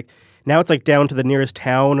grok was like, now it's like down to the nearest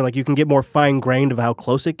town, or like you can get more fine-grained of how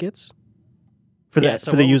close it gets for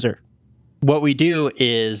the user. What we do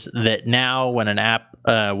is that now when an app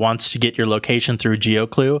wants to get your location through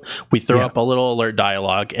GeoClue, we throw up a little alert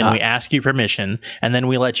dialog and we ask you permission, and then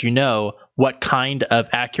we let you know what kind of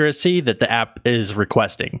accuracy that the app is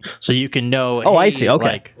requesting. So you can know. Oh, hey, I see.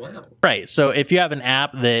 Okay. Right. So if you have an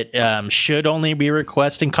app that should only be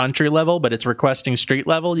requesting country level, but it's requesting street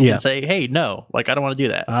level, you can say, hey, no, I don't want to do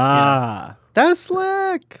that. That's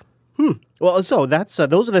slick. Well, so that's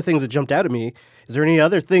those are the things that jumped out at me. Is there any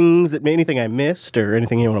other things anything I missed or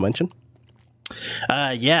anything you want to mention?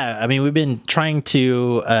 Yeah, I mean, we've been trying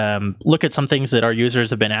to look at some things that our users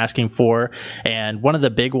have been asking for, and one of the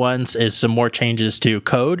big ones is some more changes to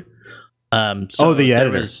code. The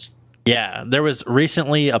editor. Yeah, there was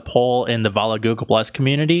recently a poll in the Vala Google Plus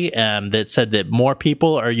community that said that more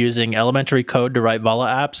people are using elementary code to write Vala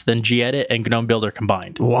apps than gedit and GNOME Builder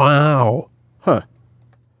combined. Wow. Huh.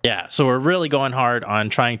 Yeah, so we're really going hard on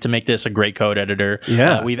trying to make this a great code editor.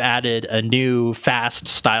 Yeah. We've added a new fast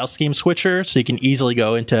style scheme switcher, so you can easily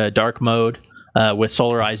go into dark mode with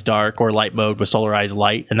Solarize Dark or light mode with Solarize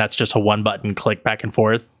Light, and that's just a one button click back and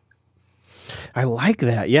forth. I like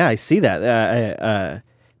that. Yeah, I see that.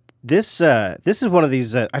 This is one of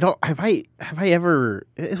these. I don't have I ever.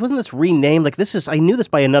 Wasn't this renamed? Like this is. I knew this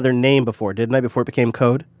by another name before, didn't I? Before it became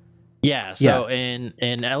code. Yeah. So in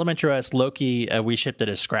Elementary OS Loki, we shipped it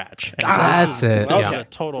as Scratch. And that's it. This is a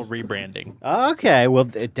total rebranding. Okay. Well,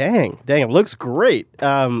 dang, it looks great.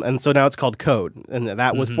 And so now it's called Code, and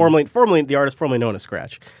that was formerly the artist formerly known as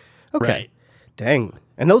Scratch. Okay. Right. Dang.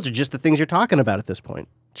 And those are just the things you're talking about at this point.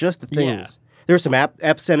 Just the things. Yeah. There were some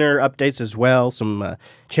App Center updates as well, some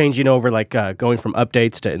changing over, like going from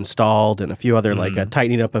updates to installed, and a few other like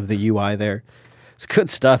tightening up of the UI there. It's good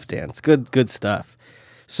stuff, Dan. It's good stuff.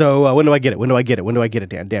 So when do I get it? When do I get it? When do I get it,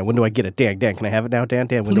 Dan? Dan, when do I get it? Dan, can I have it now, Dan?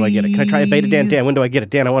 Dan, when do I get it? Can I try a beta, Dan? Dan, when do I get it?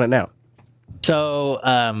 Dan, I want it now. So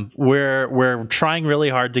we're trying really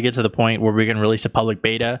hard to get to the point where we can release a public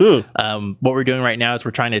beta. What we're doing right now is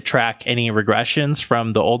we're trying to track any regressions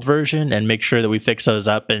from the old version and make sure that we fix those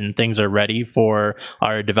up and things are ready for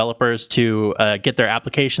our developers to get their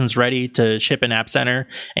applications ready to ship in App Center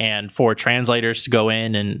and for translators to go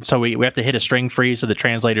in. And so we have to hit a string freeze so the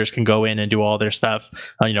translators can go in and do all their stuff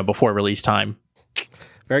before release time.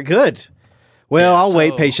 Very good. Well, I'll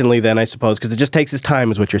wait patiently then, I suppose, because it just takes its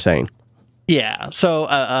time is what you're saying. Yeah. So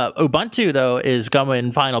Ubuntu though is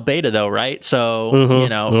going final beta though, right? So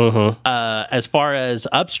as far as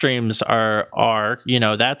upstreams are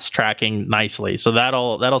that's tracking nicely. So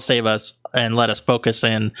that'll save us and let us focus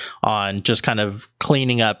in on just kind of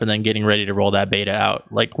cleaning up and then getting ready to roll that beta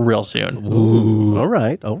out like real soon. Ooh. All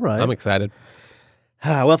right. I'm excited.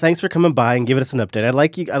 Well, thanks for coming by and giving us an update. I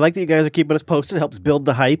like that you guys are keeping us posted. It helps build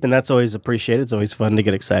the hype, and that's always appreciated. It's always fun to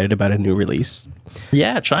get excited about a new release.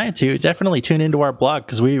 Yeah, trying to. Definitely tune into our blog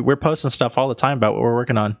because we're posting stuff all the time about what we're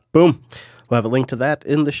working on. Boom. We'll have a link to that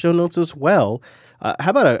in the show notes as well. How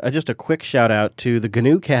about just a quick shout out to the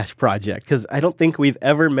GNU Cache project, because I don't think we've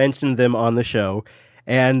ever mentioned them on the show,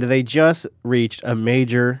 and they just reached a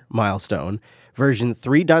major milestone. Version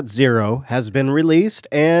 3.0 has been released,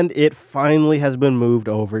 and it finally has been moved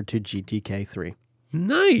over to GTK3.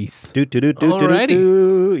 Nice.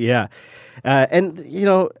 Yeah. And,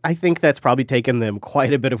 I think that's probably taken them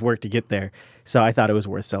quite a bit of work to get there. So I thought it was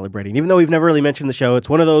worth celebrating. Even though we've never really mentioned the show, it's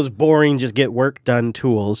one of those boring, just get work done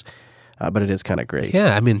tools. But it is kind of great.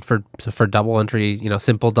 Yeah, I mean, for double entry,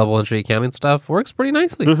 simple double entry accounting stuff, works pretty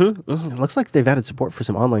nicely. It looks like they've added support for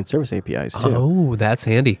some online service APIs too. Oh, that's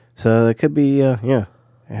handy. So it could be, and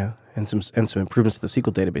some improvements to the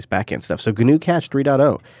SQL database backend stuff. So GNU Cache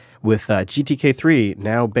 3.0 with GTK3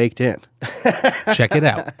 now baked in. Check it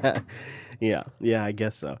out. Yeah, I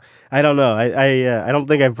guess so. I don't know. I don't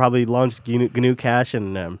think I've probably launched GNU Cache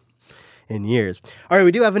in years. All right,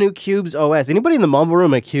 we do have a new Cubes OS. Anybody in the mumble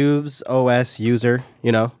room a Cubes OS user?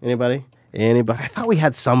 Anybody? I thought we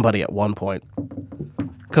had somebody at one point.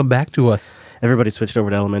 Come back to us. Everybody switched over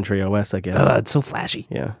to Elementary OS, I guess. It's so flashy.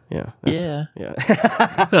 Yeah.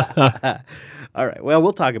 All right. Well,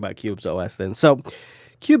 we'll talk about Cubes OS then. So,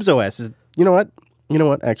 Cubes OS is. You know what?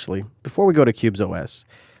 Actually, before we go to Cubes OS,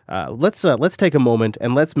 let's take a moment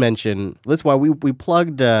and let's mention. Why we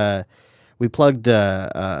plugged.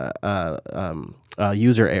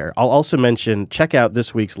 User error. I'll also mention, check out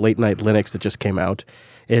this week's Late Night Linux that just came out.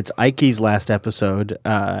 It's Ike's last episode,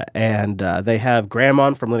 and they have Graham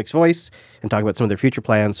on from Linux Voice and talk about some of their future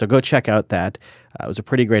plans, so go check out that. It was a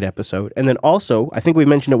pretty great episode. And then also, I think we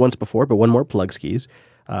mentioned it once before, but one more plug skis.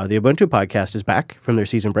 The Ubuntu podcast is back from their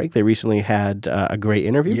season break. They recently had a great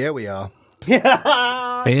interview. Yeah, we are.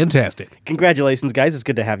 Fantastic. Congratulations, guys. It's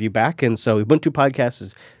good to have you back. And so Ubuntu podcast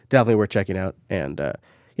is definitely worth checking out. And, I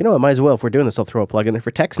might as well, if we're doing this, I'll throw a plug in there for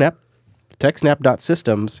TechSnap,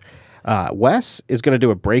 techsnap.systems. Wes is going to do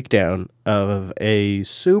a breakdown of a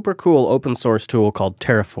super cool open source tool called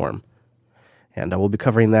Terraform. And we'll be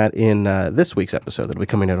covering that in this week's episode that'll be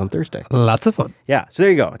coming out on Thursday. Lots of fun. Yeah, so there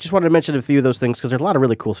you go. I just wanted to mention a few of those things because there's a lot of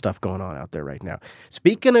really cool stuff going on out there right now.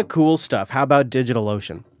 Speaking of cool stuff, how about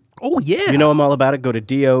DigitalOcean? Oh, yeah. You know I'm all about it. Go to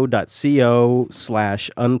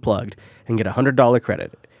do.co/unplugged and get a $100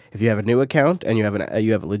 credit. If you have a new account and you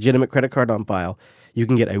have a legitimate credit card on file, you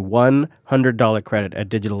can get a $100 credit at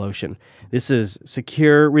DigitalOcean. This is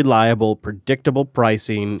secure, reliable, predictable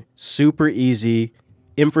pricing, super easy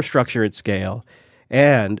infrastructure at scale,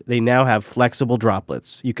 And they now have flexible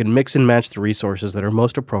droplets. You can mix and match the resources that are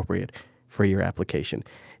most appropriate for your application.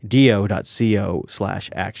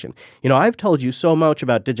 do.co/action. I've told you so much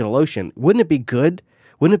about DigitalOcean. Wouldn't it be good?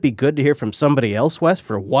 Wouldn't it be good to hear from somebody else, Wes,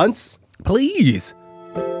 for once? Please.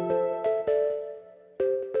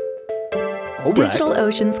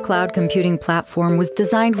 DigitalOcean's cloud computing platform was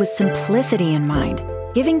designed with simplicity in mind,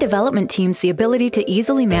 giving development teams the ability to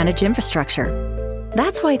easily manage infrastructure.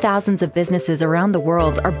 That's why thousands of businesses around the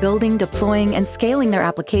world are building, deploying, and scaling their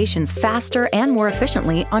applications faster and more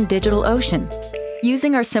efficiently on DigitalOcean.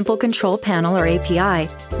 Using our simple control panel or API,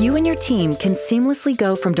 you and your team can seamlessly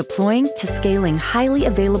go from deploying to scaling highly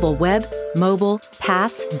available web, mobile,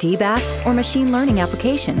 PaaS, DBaaS, or machine learning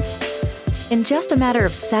applications. In just a matter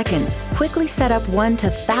of seconds, quickly set up one to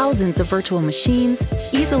thousands of virtual machines,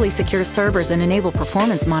 easily secure servers and enable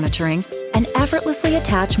performance monitoring, and effortlessly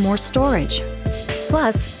attach more storage.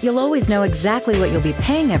 Plus, you'll always know exactly what you'll be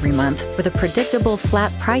paying every month with a predictable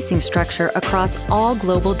flat pricing structure across all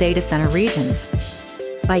global data center regions.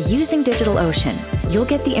 By using DigitalOcean, you'll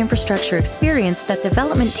get the infrastructure experience that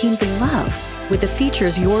development teams love with the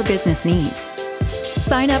features your business needs.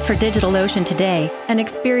 Sign up for DigitalOcean today and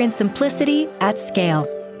experience simplicity at scale.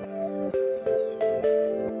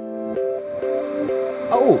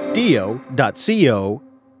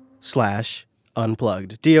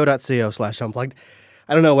 do.co/unplugged. do.co/unplugged.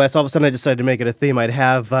 I don't know, Wes. All of a sudden, I decided to make it a theme. I'd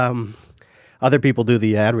have other people do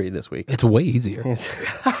the ad read this week. It's way easier.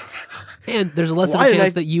 And there's less of a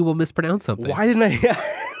chance that you will mispronounce something. Why didn't I?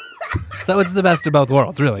 So it's the best of both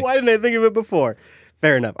worlds, really. Why didn't I think of it before?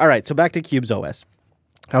 Fair enough. All right, so back to Cubes OS.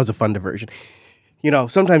 That was a fun diversion.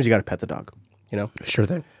 Sometimes you got to pet the dog. Sure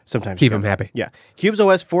thing. Sometimes keep him happy. Yeah. Cubes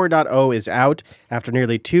OS 4.0 is out after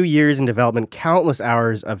nearly 2 years in development, countless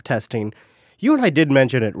hours of testing. You and I did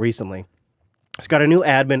mention it recently. It's got a new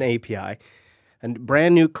admin API, a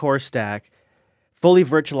brand new core stack, fully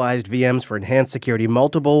virtualized VMs for enhanced security,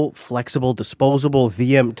 multiple flexible disposable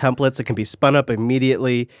VM templates that can be spun up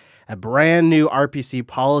immediately, a brand new RPC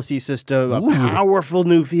policy system, a powerful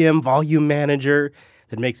new VM volume manager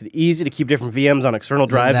that makes it easy to keep different VMs on external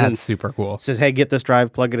drives. That's super cool. Says, hey, get this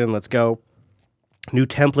drive, plug it in, let's go. New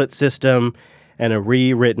template system and a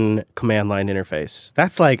rewritten command line interface.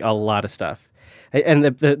 That's like a lot of stuff. And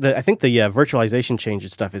I think the virtualization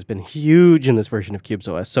changes stuff has been huge in this version of Cubes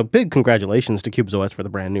OS. So big congratulations to Cubes OS for the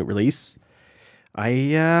brand new release.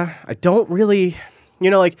 I don't really,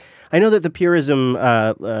 I know that the Purism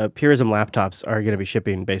laptops are going to be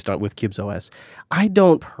shipping with Cubes OS. I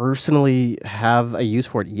don't personally have a use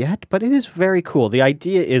for it yet, but it is very cool. The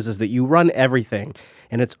idea is that you run everything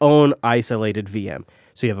in its own isolated VM.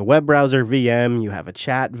 So you have a web browser VM, you have a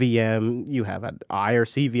chat VM, you have an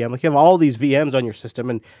IRC VM. Like you have all these VMs on your system,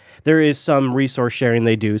 and there is some resource sharing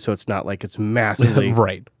they do, so it's not like it's massively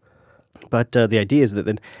right. But the idea is that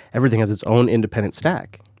then everything has its own independent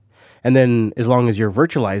stack. And then as long as your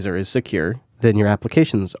virtualizer is secure, then your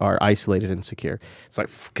applications are isolated and secure. It's like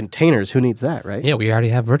containers. Who needs that, right? Yeah, we already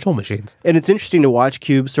have virtual machines. And it's interesting to watch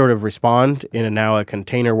Cubes sort of respond in now a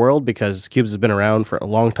container world, because Cubes has been around for a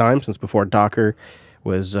long time, since before Docker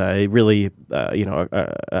was really,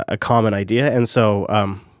 a common idea. And so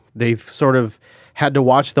they've sort of had to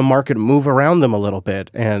watch the market move around them a little bit,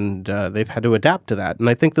 and they've had to adapt to that. And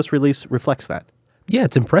I think this release reflects that. Yeah,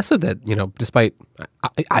 it's impressive that, despite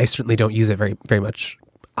I certainly don't use it very, very much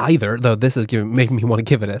either, though this is making me want to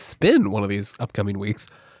give it a spin one of these upcoming weeks.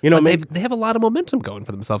 They have a lot of momentum going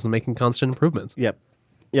for themselves and making constant improvements. Yep,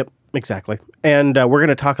 exactly. And we're going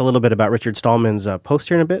to talk a little bit about Richard Stallman's post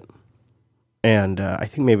here in a bit. And I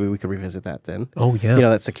think maybe we could revisit that then. Oh, yeah.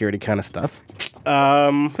 That security kind of stuff.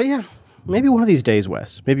 But yeah, maybe one of these days,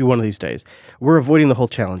 Wes. Maybe one of these days. We're avoiding the whole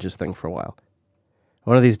challenges thing for a while.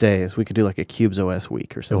 One of these days, we could do like a Cubes OS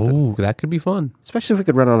week or something. Oh, that could be fun. Especially if we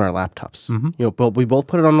could run it on our laptops. Mm-hmm. But we both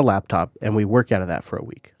put it on the laptop, and we work out of that for a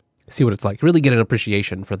week. See what it's like. Really get an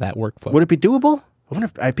appreciation for that workflow. Would it be doable? I wonder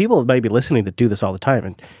if people might be listening that do this all the time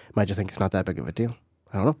and might just think it's not that big of a deal.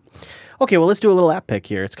 I don't know. Okay, well, let's do a little app pick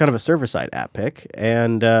here. It's kind of a server-side app pick,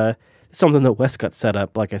 and something that Wes got set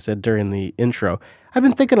up, like I said, during the intro. I've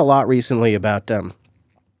been thinking a lot recently about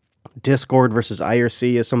Discord versus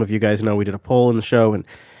IRC. As some of you guys know, we did a poll in the show, and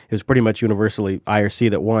it was pretty much universally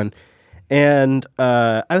IRC that won. And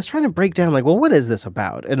I was trying to break down, what is this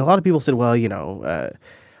about? And a lot of people said,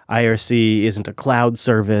 IRC isn't a cloud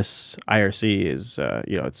service. IRC is,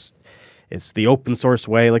 it's the open source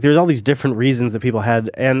way. There's all these different reasons that people had,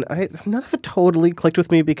 and none of it totally clicked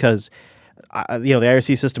with me, because, the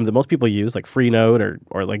IRC system that most people use, like Freenode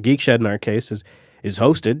or like GeekShed in our case, is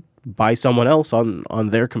hosted by someone else on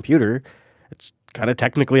their computer. It's kind of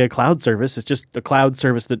technically a cloud service. It's just the cloud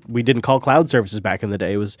service that we didn't call cloud services back in the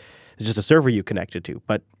day. It was just a server you connected to.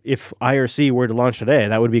 But if IRC were to launch today,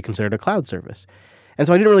 that would be considered a cloud service. And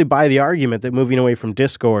so I didn't really buy the argument that moving away from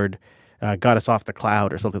Discord got us off the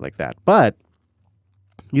cloud or something like that. But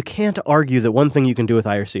you can't argue that one thing you can do with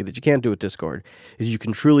IRC that you can't do with Discord is you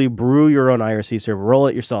can truly brew your own IRC server, roll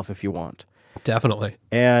it yourself if you want. Definitely.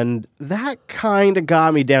 And that kind of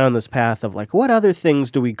got me down this path of like, what other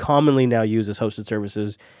things do we commonly now use as hosted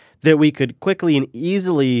services that we could quickly and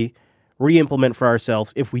easily re-implement for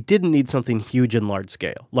ourselves if we didn't need something huge and large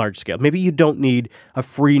scale. Maybe you don't need a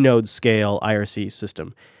free node scale IRC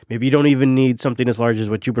system. Maybe you don't even need something as large as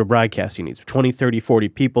what Jupiter Broadcasting needs, 20, 30, 40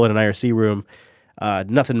 people in an IRC room,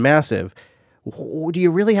 nothing massive. Do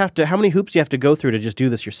you really have to, how many hoops do you have to go through to just do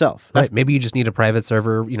this yourself? Right. Maybe you just need a private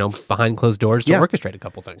server, behind closed doors to orchestrate a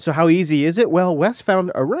couple things. So how easy is it? Well, Wes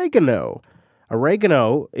found Oregano.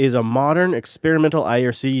 Oregano is a modern experimental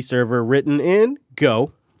IRC server written in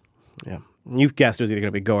Go. Yeah, you've guessed it was either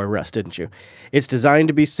going to be Go or Rust, didn't you? It's designed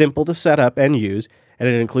to be simple to set up and use, and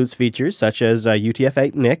it includes features such as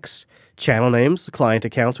UTF-8 NICs, channel names, client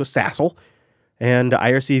accounts with SASL, and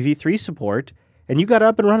IRC v3 support. And you got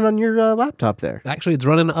up and running on your laptop there. Actually, it's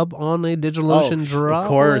running up on a DigitalOcean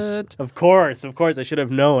droplet. Of course. I should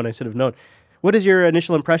have known. What is your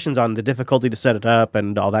initial impressions on the difficulty to set it up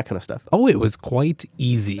and all that kind of stuff? Oh, it was quite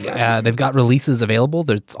easy. They've got releases available.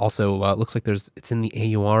 There's also looks like it's in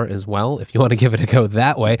the AUR as well if you want to give it a go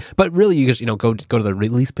that way. But really, you just go to the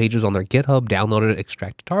release pages on their GitHub, download it,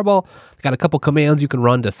 extract a tarball. They've got a couple commands you can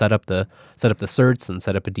run to set up the certs and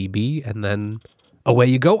set up a DB, and then away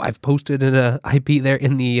you go. I've posted an IP there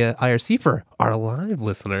in the IRC for our live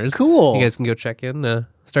listeners. Cool. You guys can go check in,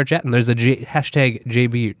 start chatting. There's a hashtag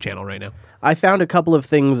JB channel right now. I found a couple of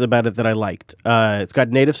things about it that I liked. It's got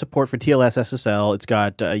native support for TLS SSL. It's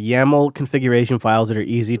got YAML configuration files that are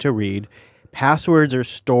easy to read. Passwords are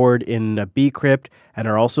stored in bcrypt and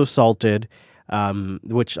are also salted,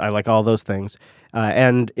 which I like all those things.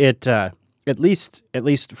 And it, at least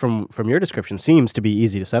from your description, seems to be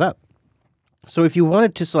easy to set up. So if you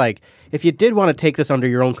wanted to, if you did want to take this under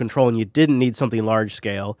your own control and you didn't need something large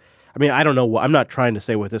scale, I mean, I don't know. I'm not trying to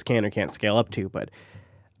say what this can or can't scale up to, but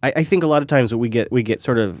I think a lot of times we get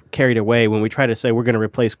sort of carried away when we try to say we're going to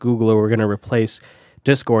replace Google or we're going to replace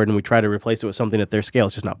Discord, and we try to replace it with something at their scale.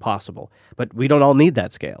 It's just not possible. But we don't all need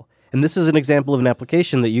that scale. And this is an example of an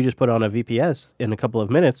application that you just put on a VPS in a couple of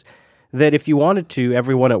minutes that if you wanted to,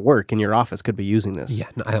 everyone at work in your office could be using this. Yeah,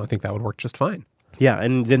 no, I don't think that would work just fine. Yeah,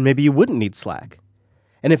 and then maybe you wouldn't need Slack.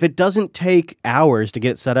 And if it doesn't take hours to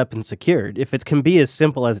get it set up and secured, if it can be as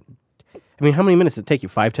simple as, I mean, how many minutes did it take you?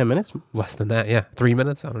 5-10 minutes? Less than that, yeah. 3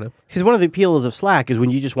 minutes? I don't know. Because one of the appeals of Slack is when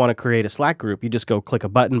you just want to create a Slack group, you just go click a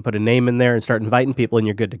button, put a name in there, and start inviting people, and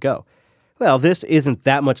you're good to go. Well, this isn't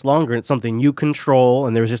that much longer. It's something you control,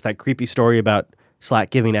 and there was just that creepy story about Slack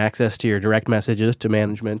giving access to your direct messages to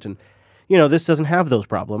management, and, this doesn't have those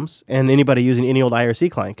problems, and anybody using any old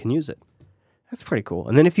IRC client can use it. That's pretty cool.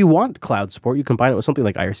 And then if you want cloud support, you combine it with something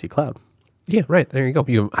like IRC Cloud. Yeah, right. There you go.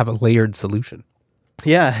 You have a layered solution.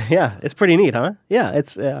 Yeah. It's pretty neat, huh? Yeah,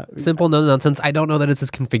 it's simple, no nonsense. I don't know that it's as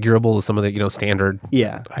configurable as some of the standard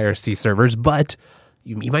IRC servers, but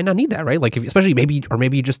you might not need that, right? Like especially maybe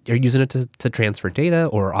you just are using it to transfer data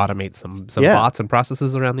or automate some bots and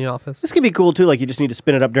processes around the office. This could be cool too. Like you just need to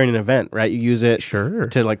spin it up during an event, right? You use it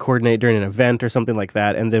to coordinate during an event or something like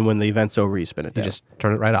that, and then when the event's over, you spin it down. You just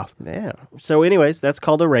turn it right off. Yeah. So, anyways, that's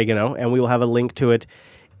called Oregano, and we will have a link to it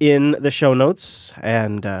in the show notes.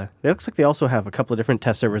 And it looks like they also have a couple of different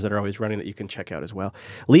test servers that are always running that you can check out as well.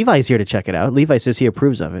 Levi's here to check it out. Levi says he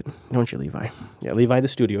approves of it, don't you, Levi? Yeah, Levi, the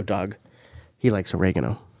studio dog. He likes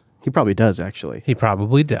Oregano. He probably does, actually. He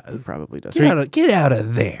probably does. Get out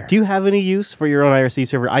of there. Do you have any use for your own IRC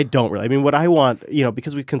server? I don't really. I mean, what I want,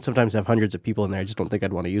 because we can sometimes have hundreds of people in there, I just don't think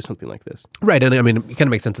I'd want to use something like this. Right. And I mean, it kind of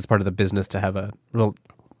makes sense as part of the business to have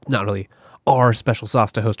not really our special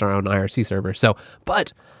sauce to host our own IRC server. So,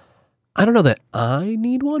 but I don't know that I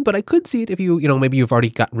need one, but I could see it if maybe you've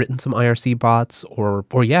already written some IRC bots or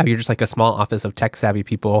you're just like a small office of tech savvy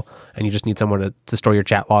people and you just need someone to store your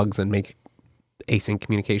chat logs and make async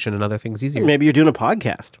communication and other things easier. Maybe you're doing a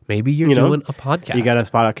podcast. Doing a podcast. You got a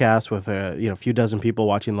podcast with a few dozen people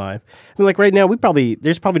watching live. I mean, like right now,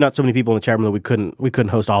 there's probably not so many people in the chat room that we couldn't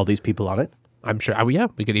host all these people on it. I'm sure. We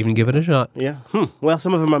could even give it a shot. Yeah. Well,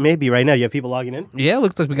 some of them maybe right now. You have people logging in? Yeah,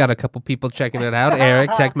 looks like we got a couple people checking it out.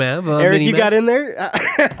 Eric, TechMav. Eric, you got in there?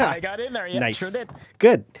 I got in there. Yeah, nice. Sure did.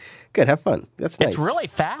 Good. Have fun. That's nice. It's really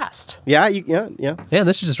fast. Yeah. Yeah,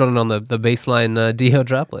 this is just running on the baseline DO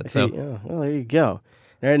droplet. So. Well, there you go.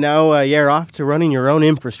 And now you're off to running your own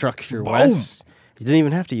infrastructure, Wes. You didn't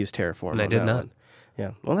even have to use Terraform. And I did not.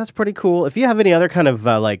 Yeah. Well, that's pretty cool. If you have any other kind of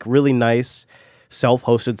like really nice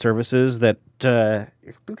self-hosted services that,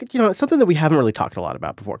 it's something that we haven't really talked a lot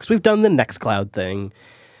about before because we've done the Nextcloud thing.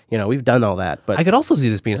 We've done all that. But I could also see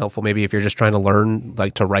this being helpful maybe if you're just trying to learn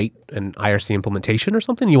like to write an IRC implementation or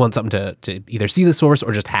something. You want something to either see the source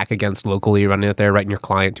or just hack against locally, running it there, writing your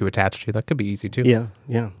client to attach to. That could be easy too.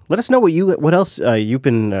 Yeah. Let us know what else you've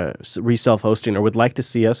been self-hosting or would like to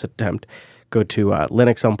see us attempt. Go to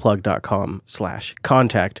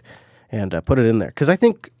linuxunplug.com/contact and put it in there. Because I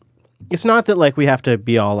think it's not that like we have to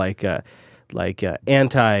be all like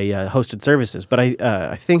anti-hosted services, but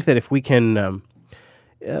I think that if we can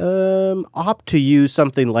opt to use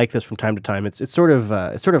something like this from time to time, it sort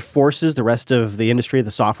of forces the rest of the industry,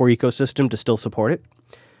 the software ecosystem, to still support it.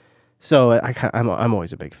 So I'm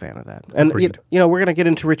always a big fan of that. And we're going to get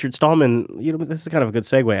into Richard Stallman. This is kind of a good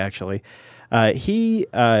segue actually. He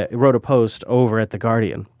wrote a post over at The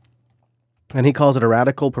Guardian, and he calls it a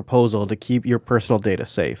radical proposal to keep your personal data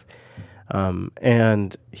safe.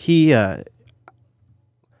 And he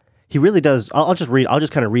really does. I'll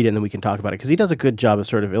just kind of read it, and then we can talk about it because he does a good job of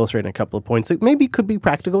sort of illustrating a couple of points that maybe could be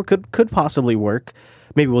practical, could possibly work.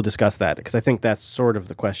 Maybe we'll discuss that because I think that's sort of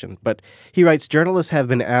the question. But he writes, journalists have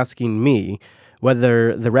been asking me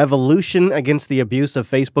whether the revolution against the abuse of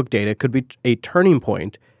Facebook data could be a turning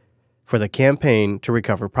point for the campaign to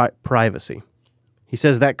recover privacy. He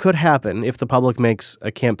says that could happen if the public makes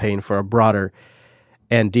a campaign for a broader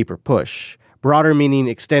and deeper push. Broader meaning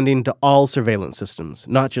extending to all surveillance systems,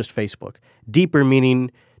 not just Facebook. Deeper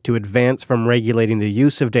meaning to advance from regulating the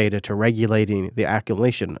use of data to regulating the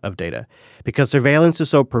accumulation of data. Because surveillance is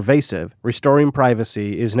so pervasive, restoring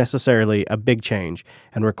privacy is necessarily a big change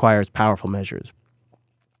and requires powerful measures.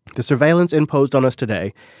 The surveillance imposed on us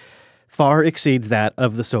today far exceeds that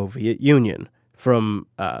of the Soviet Union.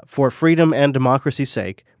 For freedom and democracy's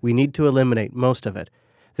sake, we need to eliminate most of it.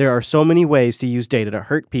 There are so many ways to use data to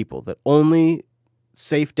hurt people that the only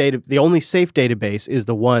safe database is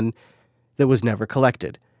the one that was never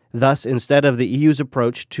collected. Thus, instead of the EU's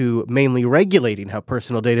approach to mainly regulating how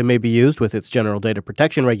personal data may be used with its General Data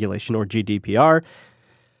Protection Regulation, or GDPR,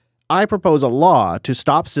 I propose a law to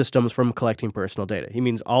stop systems from collecting personal data. He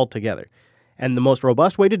means altogether. And the most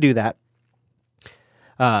robust way to do that,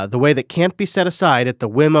 the way that can't be set aside at the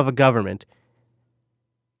whim of a government,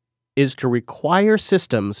 is to require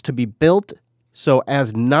systems to be built so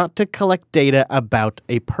as not to collect data about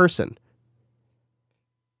a person.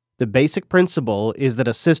 The basic principle is that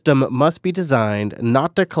a system must be designed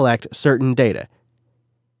not to collect certain data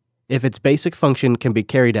if its basic function can be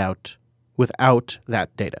carried out without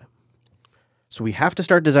that data. So we have to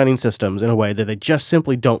start designing systems in a way that they just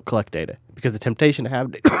simply don't collect data because the temptation to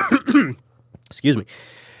have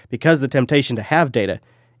because the temptation to have data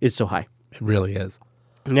is so high. It really is.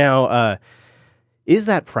 Now, is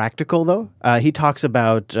that practical, though? He talks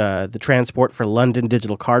about the Transport for London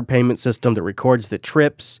digital card payment system that records the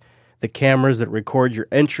trips, the cameras that record your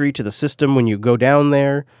entry to the system when you go down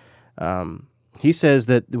there. He says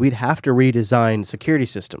that we'd have to redesign security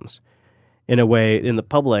systems in a way in the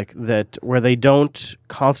public that where they don't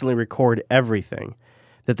constantly record everything,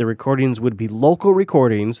 that the recordings would be local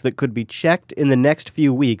recordings that could be checked in the next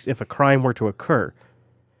few weeks if a crime were to occur,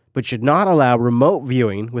 but should not allow remote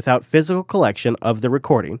viewing without physical collection of the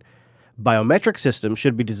recording. Biometric systems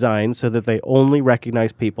should be designed so that they only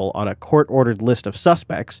recognize people on a court-ordered list of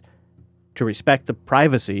suspects to respect the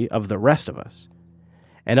privacy of the rest of us.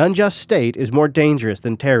 An unjust state is more dangerous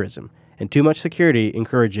than terrorism, and too much security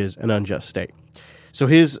encourages an unjust state. So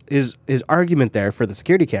his argument there for the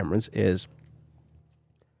security cameras is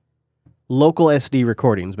local SD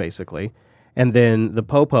recordings, basically, and then the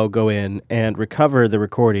POPO go in and recover the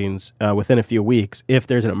recordings within a few weeks if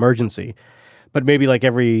there's an emergency. But maybe like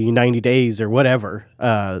every 90 days or whatever,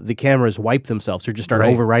 the cameras wipe themselves or just start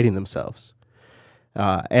overwriting themselves.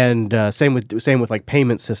 And same with like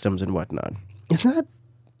payment systems and whatnot. Is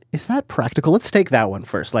that practical? Let's take that one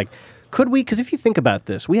first. Like, could we? Because if you think about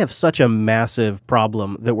this, we have such a massive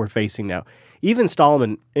problem that we're facing now. Even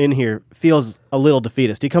Stallman in here feels a little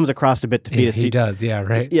defeatist. He comes across a bit defeatist. He does, yeah,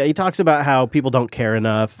 right? Yeah, he talks about how people don't care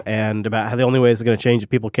enough and about how the only way it's going to change is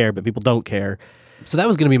people care, but people don't care. So that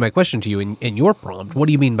was going to be my question to you in your prompt. What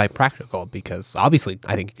do you mean by practical? Because obviously,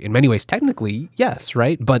 I think in many ways, technically, yes,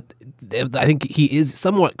 right? But I think he is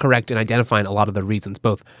somewhat correct in identifying a lot of the reasons,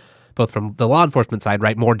 both both from the law enforcement side,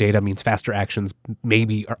 right? More data means faster actions,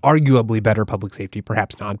 maybe or arguably better public safety,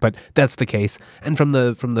 perhaps not, but that's the case. And from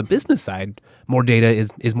the business side, more data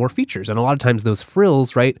is more features. And a lot of times those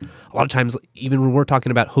frills, right? A lot of times, even when we're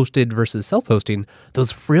talking about hosted versus self-hosting,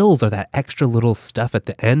 those frills are that extra little stuff at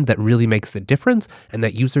the end that really makes the difference and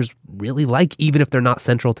that users really like, even if they're not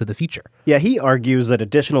central to the feature. Yeah, he argues that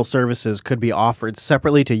additional services could be offered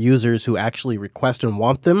separately to users who actually request and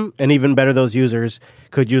want them. And even better, those users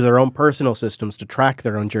could use their own personal systems to track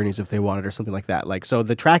their own journeys if they wanted or something like that. Like, so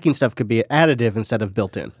the tracking stuff could be additive instead of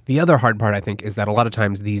built in. The other hard part, I think, is that a lot of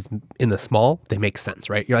times these in the small, they make sense,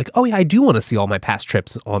 right? You're like, oh yeah, I do want to see all my past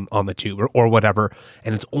trips on the tube or whatever.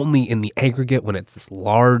 And it's only in the aggregate when it's this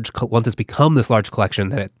large, once it's become this large collection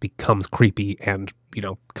that it becomes creepy and,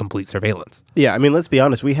 complete surveillance. Yeah, I mean, let's be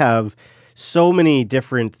honest. We have so many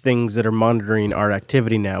different things that are monitoring our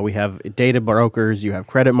activity now. We have data brokers, you have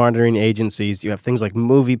credit monitoring agencies, you have things like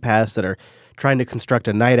MoviePass that are trying to construct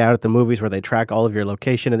a night out at the movies where they track all of your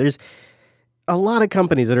location. And there's a lot of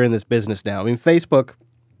companies that are in this business now. I mean, Facebook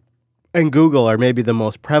and Google are maybe the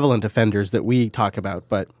most prevalent offenders that we talk about,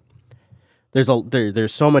 but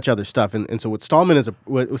there's so much other stuff. And so what Stallman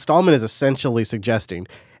is essentially suggesting,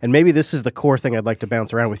 and maybe this is the core thing I'd like to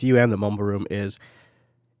bounce around with you and the Mumble Room, is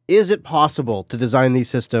it possible to design these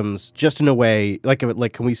systems just in a way, like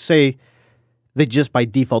can we say they just by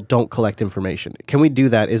default don't collect information? Can we do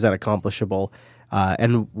that? Is that accomplishable?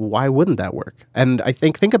 And why wouldn't that work? And I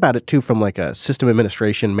think about it too from like a system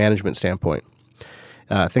administration management standpoint.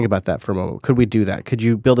 Think about that for a moment. Could we do that? Could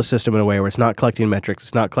you build a system in a way where it's not collecting metrics,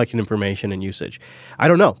 it's not collecting information and usage? I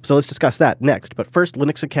don't know. So let's discuss that next. But first,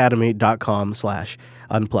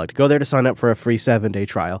 linuxacademy.com/unplugged. Go there to sign up for a free 7-day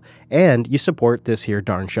trial. And you support this here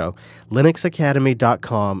darn show.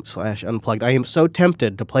 linuxacademy.com/unplugged. I am so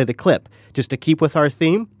tempted to play the clip just to keep with our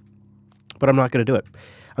theme, but I'm not going to do it.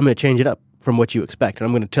 I'm going to change it up from what you expect. And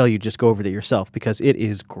I'm going to tell you, just go over there yourself because it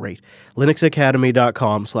is great.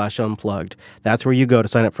 linuxacademy.com/unplugged. That's where you go to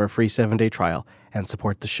sign up for a free 7-day trial and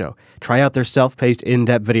support the show. Try out their self-paced,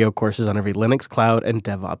 in-depth video courses on every Linux, cloud, and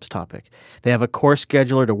DevOps topic. They have a course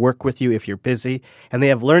scheduler to work with you if you're busy, and they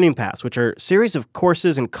have Learning Paths, which are a series of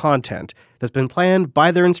courses and content that's been planned by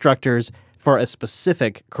their instructors for a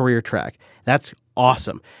specific career track. That's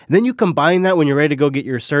awesome. And then you combine that when you're ready to go get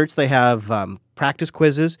your certs. They have practice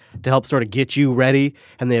quizzes to help sort of get you ready,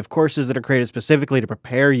 and they have courses that are created specifically to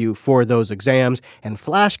prepare you for those exams, and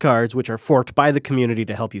flashcards which are forked by the community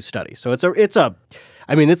to help you study. So it's a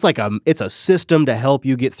system to help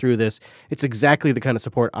you get through this. It's exactly the kind of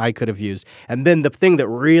support I could have used. And then the thing that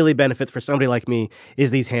really benefits for somebody like me is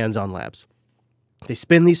these hands-on labs. They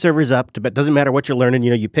spin these servers up. It doesn't matter what you're learning.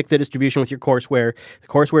 You pick the distribution with your courseware. The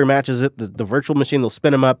courseware matches it. The virtual machine, they'll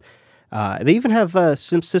spin them up. They even have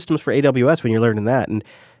some systems for AWS when you're learning that. And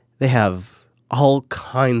they have all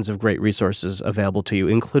kinds of great resources available to you,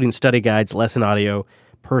 including study guides, lesson audio,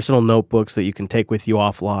 personal notebooks that you can take with you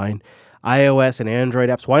offline, iOS and Android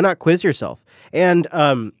apps. Why not quiz yourself? And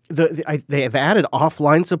they have added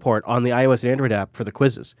offline support on the iOS and Android app for the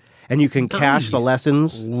quizzes. And you can cache the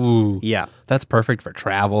lessons. Ooh, yeah. That's perfect for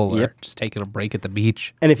travel or just taking a break at the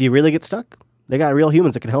beach. And if you really get stuck, they got real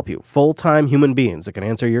humans that can help you. Full-time human beings that can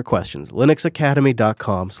answer your questions.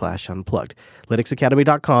 linuxacademy.com/unplugged.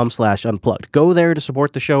 linuxacademy.com/unplugged. Go there to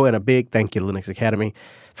support the show, and a big thank you to Linux Academy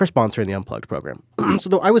for sponsoring the Unplugged program.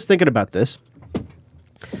 So I was thinking about this.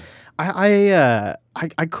 I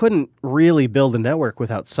couldn't really build a network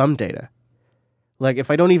without some data. Like,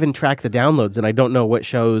 if I don't even track the downloads and I don't know what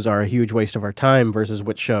shows are a huge waste of our time versus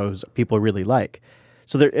what shows people really like.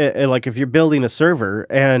 So, like, if you're building a server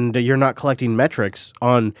and you're not collecting metrics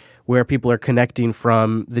on where people are connecting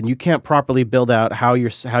from, then you can't properly build out how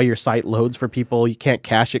your site loads for people. You can't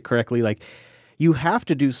cache it correctly. Like, you have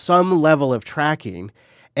to do some level of tracking.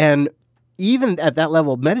 And even at that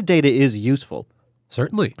level, metadata is useful.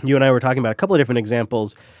 Certainly. You and I were talking about a couple of different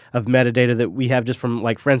examples of metadata that we have just from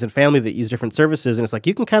like friends and family that use different services. And it's like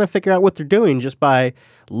you can kind of figure out what they're doing just by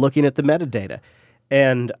looking at the metadata.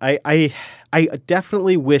 And I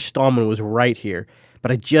definitely wish Stallman was right here,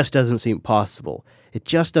 but it just doesn't seem possible. It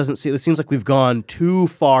just doesn't seem, it seems like we've gone too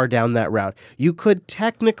far down that route. You could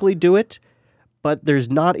technically do it, but there's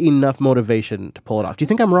not enough motivation to pull it off. Do you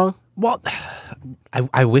think I'm wrong? Well,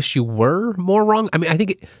 I wish you were more wrong. I mean, I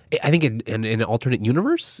think in an alternate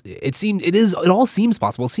universe, it all seems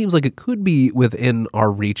possible. It seems like it could be within our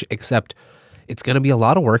reach, except it's going to be a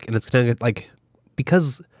lot of work, and it's going to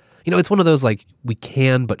because it's one of those like we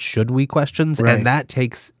can but should we questions, right. And that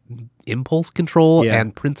takes impulse control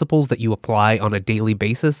and principles that you apply on a daily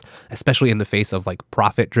basis, especially in the face of like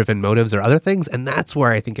profit-driven motives or other things. And that's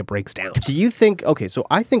where I think it breaks down. Do you think, okay, so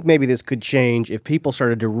I think maybe this could change if people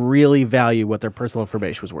started to really value what their personal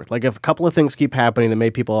information was worth. Like if a couple of things keep happening that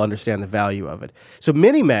make people understand the value of it. So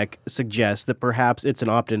Minimec suggests that perhaps it's an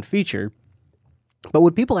opt-in feature, but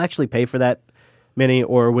would people actually pay for that, Mini,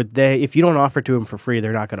 or would they, if you don't offer to them for free,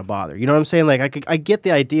 they're not going to bother? You know what I'm saying? Like I get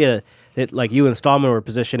the idea that like you and Stallman were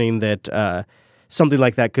positioning that something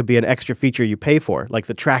like that could be an extra feature you pay for, like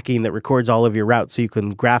the tracking that records all of your routes so you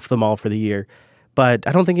can graph them all for the year. But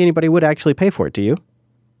I don't think anybody would actually pay for it, do you?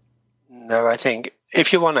 No, I think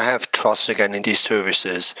if you want to have trust again in these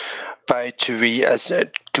services, try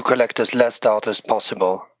to collect as less data as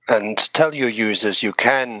possible and tell your users you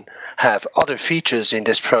can have other features in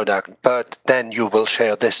this product, but then you will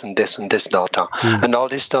share this and this and this data. And all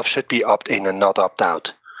this stuff should be opt-in and not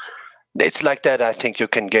opt-out. It's like that I think you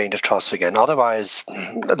can gain the trust again. Otherwise,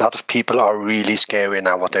 a lot of people are really scary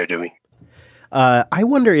now what they're doing. I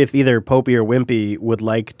wonder if either Popey or Wimpy would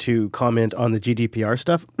like to comment on the GDPR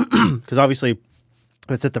stuff, because obviously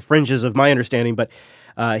it's at the fringes of my understanding, but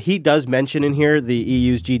he does mention in here the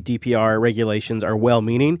EU's GDPR regulations are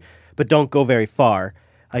well-meaning, but don't go very far.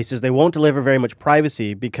 He says they won't deliver very much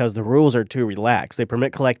privacy because the rules are too relaxed. They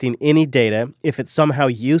permit collecting any data if it's somehow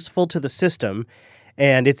useful to the system,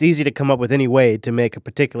 and it's easy to come up with any way to make a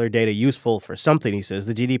particular data useful for something, he says.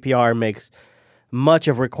 The GDPR makes much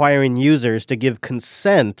of requiring users to give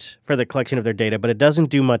consent for the collection of their data, but it doesn't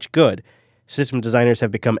do much good. System designers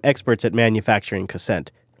have become experts at manufacturing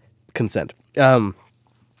consent.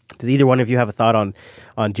 Does either one of you have a thought on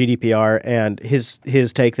GDPR and his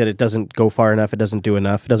take that it doesn't go far enough, it doesn't do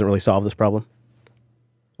enough, it doesn't really solve this problem?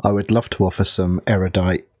 I would love to offer some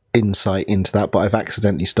erudite insight into that, but I've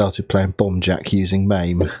accidentally started playing Bomb Jack using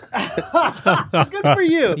MAME. Good for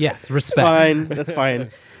you. Yes, respect. Fine, that's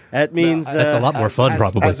fine. That means that's a lot more fun,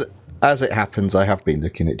 probably. As it happens, I have been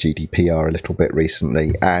looking at GDPR a little bit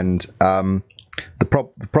recently, and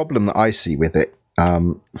the problem that I see with it,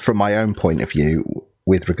 from my own point of view,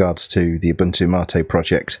 with regards to the Ubuntu Mate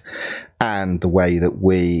project and the way that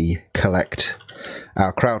we collect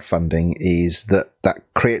our crowdfunding, is that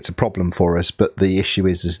creates a problem for us. But the issue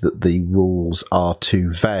is that the rules are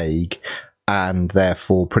too vague, and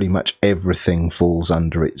therefore pretty much everything falls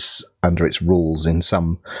under its rules in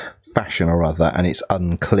some fashion or other, and it's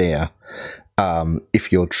unclear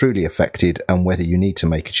if you're truly affected and whether you need to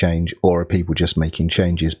make a change, or are people just making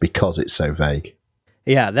changes because it's so vague.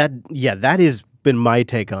 That has been my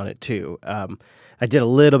take on it too. I did a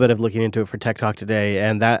little bit of looking into it for Tech Talk today,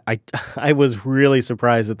 and that I was really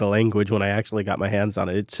surprised at the language when I actually got my hands on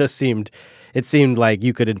it. It just seemed like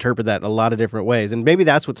you could interpret that in a lot of different ways, and maybe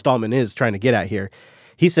that's what Stallman is trying to get at here.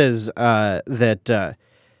 He says that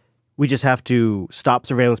we just have to stop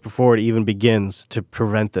surveillance before it even begins to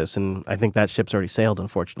prevent this, and I think that ship's already sailed,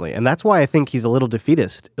 unfortunately, and that's why I think he's a little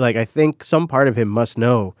defeatist. Like, I think some part of him must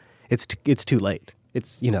know it's too late.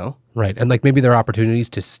 It's, Right. And like maybe there are opportunities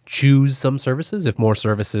to choose some services if more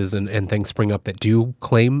services and things spring up that do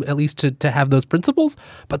claim at least to have those principles.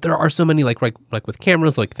 But there are so many, like with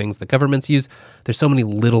cameras, like things that governments use, there's so many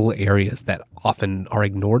little areas that often are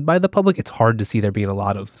ignored by the public. It's hard to see there being a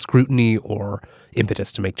lot of scrutiny or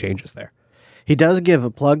impetus to make changes there. He does give a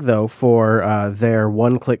plug, though, for their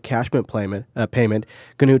one-click cashment payment.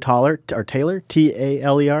 GNU Taler,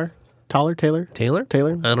 T-A-L-E-R? Taler? I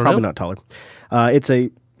don't know. Probably not Taler. It's a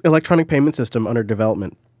electronic payment system under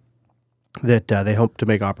development that they hope to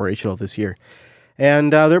make operational this year,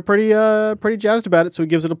 and they're pretty jazzed about it. So he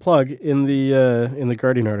gives it a plug in the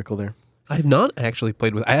Guardian article there. I have not actually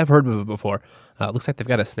played with. I have heard of it before. It looks like they've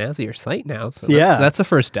got a snazzier site now. So that's the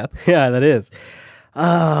first step. Yeah, that is.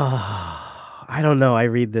 I don't know. I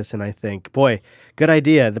read this and I think, boy, good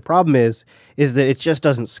idea. The problem is that it just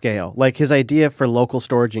doesn't scale. Like his idea for local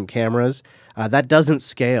storage and cameras, that doesn't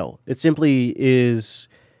scale. It simply is.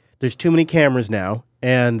 There's too many cameras now,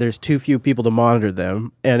 and there's too few people to monitor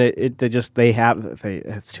them, and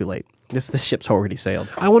it's too late. This ship's already sailed.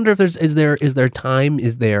 I wonder if is there time?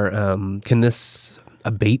 Can this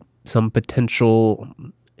abate some potential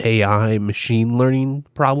AI machine learning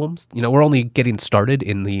problems? We're only getting started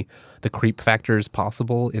in the creep factors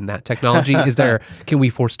possible in that technology. Can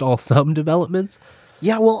we forestall some developments?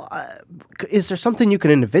 Yeah, well, is there something you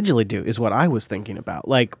can individually do is what I was thinking about.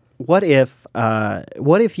 Like, what if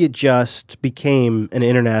you just became an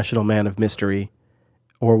international man of mystery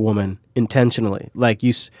or woman intentionally? Like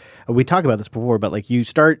we talked about this before, but like you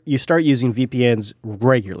start using VPNs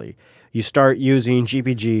regularly. You start using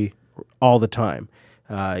GPG all the time.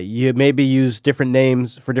 You maybe use different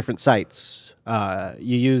names for different sites.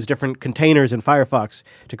 You use different containers in Firefox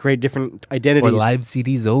to create different identities. Or live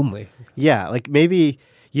CDs only. Yeah, like maybe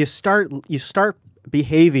you start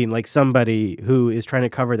behaving like somebody who is trying to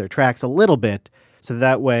cover their tracks a little bit, so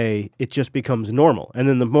that way it just becomes normal. And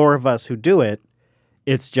then the more of us who do it,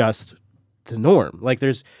 it's just the norm. Like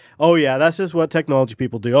there's, oh yeah, that's just what technology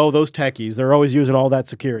people do. Oh, those techies, they're always using all that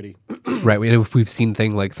security. Right. We've seen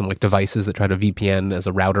things like some devices that try to VPN as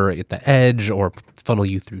a router at the edge or funnel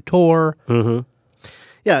you through Tor. Mm-hmm.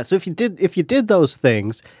 Yeah. So if you did those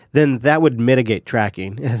things, then that would mitigate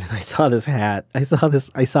tracking. And I saw this hat. I saw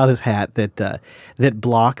this hat that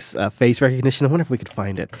blocks face recognition. I wonder if we could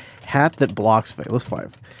find it. Hat that blocks face. Let's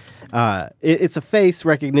find. It's a face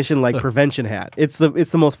recognition prevention hat. It's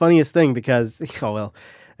the most funniest thing because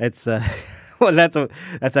it's well, that's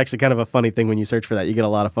actually kind of a funny thing when you search for that. You get a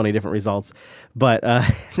lot of funny different results. But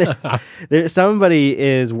somebody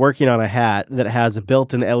is working on a hat that has a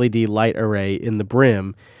built-in LED light array in the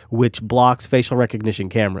brim, which blocks facial recognition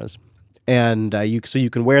cameras. And so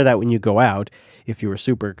you can wear that when you go out if you were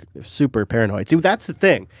super, super paranoid. See, that's the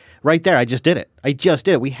thing. Right there, I just did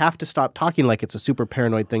it. We have to stop talking like it's a super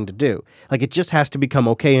paranoid thing to do. Like it just has to become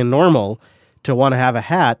okay and normal to want to have a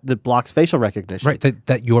hat that blocks facial recognition. Right,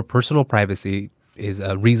 that your personal privacy is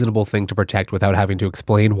a reasonable thing to protect without having to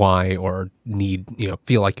explain why or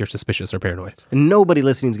feel like you're suspicious or paranoid. And nobody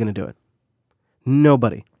listening is going to do it.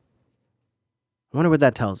 Nobody. I wonder what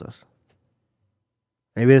that tells us.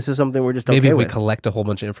 Maybe this is something we're just okay with. Maybe if we collect a whole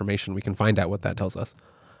bunch of information, we can find out what that tells us.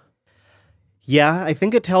 Yeah, I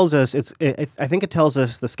think it tells us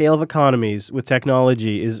the scale of economies with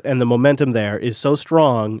technology and the momentum there is so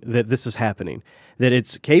strong that this is happening.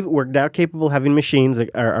 That we're now capable of having machines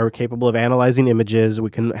that are capable of analyzing images.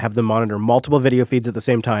 We can have them monitor multiple video feeds at the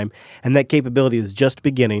same time, and that capability is just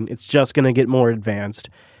beginning. It's just going to get more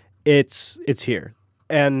advanced. It's here.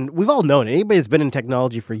 And we've all known it. Anybody that's been in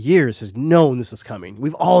technology for years has known this is coming.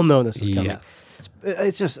 We've all known this is coming. Yes.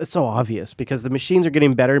 It's so obvious because the machines are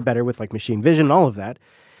getting better and better with machine vision and all of that.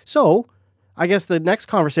 So I guess the next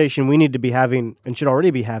conversation we need to be having and should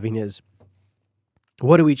already be having is,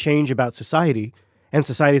 what do we change about society and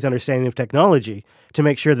society's understanding of technology to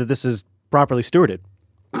make sure that this is properly stewarded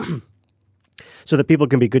so that people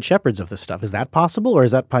can be good shepherds of this stuff? Is that possible, or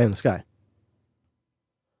is that pie in the sky?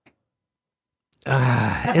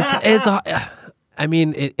 It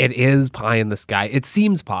is pie in the sky. It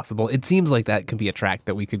seems possible. It seems like that could be a track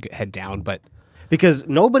that we could head down, but because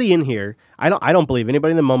nobody in here, I don't believe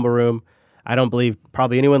anybody in the mumble room, I don't believe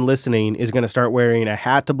probably anyone listening is going to start wearing a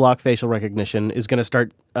hat to block facial recognition, is going to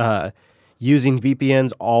start using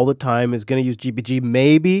VPNs all the time, is going to use GPG.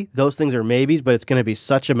 Maybe those things are maybes, but it's going to be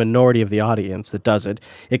such a minority of the audience that does it.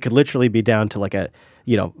 It could literally be down to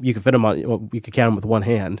you could fit them on, you could count them with one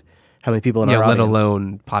hand. How many people in our audience? Let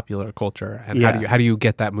alone popular culture. And how do you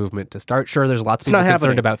get that movement to start? Sure, there's lots of people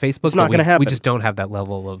concerned about Facebook, it's not going to happen. We just don't have that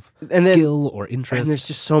level of skill or interest. And there's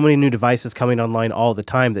just so many new devices coming online all the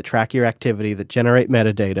time that track your activity, that generate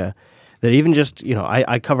metadata, that even just,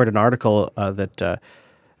 I covered an article that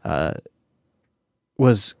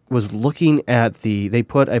was looking at they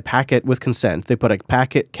put a packet with consent, they put a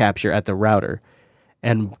packet capture at the router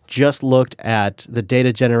and just looked at the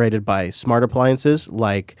data generated by smart appliances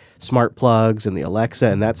like smart plugs and the Alexa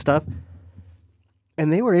and that stuff.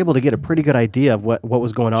 And they were able to get a pretty good idea of what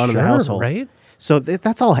was going on in the household. Right? So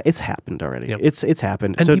that's all. It's happened already. Yep. It's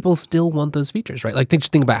happened. And people still want those features, right?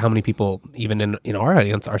 Just think about how many people, even in our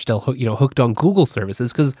audience, are still hooked on Google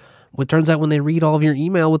services, because it turns out when they read all of your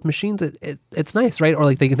email with machines, it's nice, right?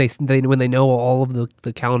 Or they when they know all of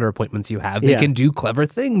the calendar appointments you have, they can do clever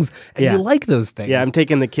things, and you like those things. Yeah, I'm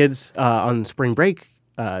taking the kids on spring break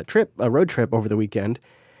a road trip over the weekend,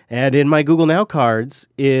 and in my Google Now cards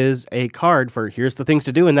is a card for here's the things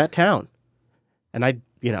to do in that town, and I'm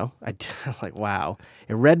like, wow.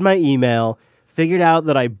 It read my email, figured out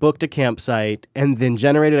that I booked a campsite, and then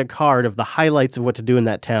generated a card of the highlights of what to do in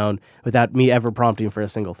that town without me ever prompting for a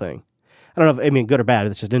single thing. I don't know if, good or bad.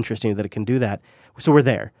 It's just interesting that it can do that. So we're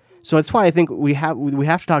there. So that's why I think we have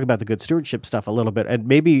to talk about the good stewardship stuff a little bit. And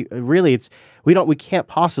maybe really we can't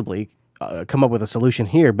possibly come up with a solution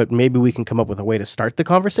here, but maybe we can come up with a way to start the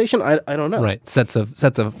conversation. I don't know. Right. Sets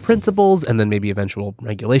of principles, and then maybe eventual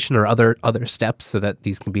regulation or other steps so that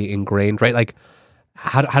these can be ingrained, right?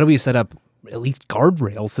 How do we set up at least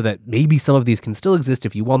guardrails so that maybe some of these can still exist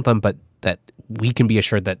if you want them, but that we can be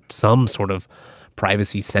assured that some sort of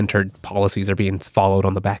privacy-centered policies are being followed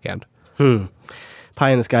on the back end?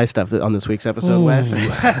 Pie in the sky stuff on this week's episode, Wes.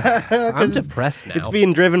 I'm depressed now. It's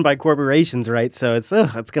being driven by corporations, right? So it's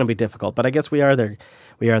going to be difficult. But I guess we are their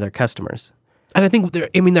customers. And I think there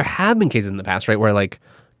have been cases in the past, right, where like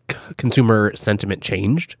consumer sentiment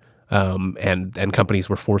changed, and companies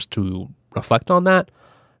were forced to reflect on that.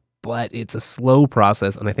 But it's a slow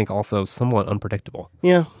process, and I think also somewhat unpredictable.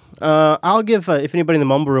 Yeah. I'll give, if anybody in the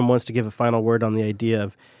Mumble Room wants to give a final word on the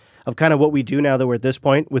idea of kind of what we do now that we're at this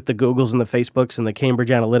point with the Googles and the Facebooks and the Cambridge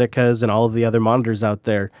Analyticas and all of the other monitors out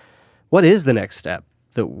there, what is the next step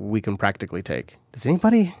that we can practically take? Does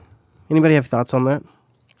anybody have thoughts on that?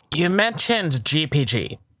 You mentioned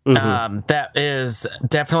GPG. That is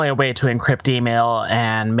definitely a way to encrypt email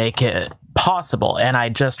and make it possible. And I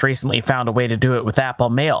just recently found a way to do it with Apple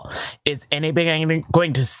Mail. Is anybody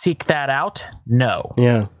going to seek that out? No.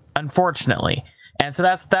 Yeah. Unfortunately. And so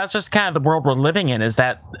that's just kind of the world we're living in, is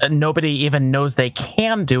that nobody even knows they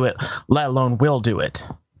can do it, let alone will do it.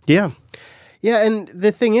 Yeah. Yeah, and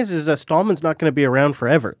the thing is Stallman's not going to be around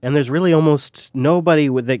forever, and there's really almost nobody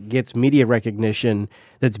that gets media recognition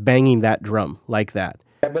that's banging that drum like that.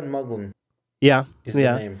 Eben Moglen. Yeah, is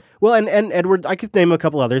the name. Well, and Edward, I could name a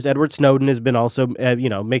couple others. Edward Snowden has been also,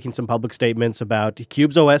 making some public statements about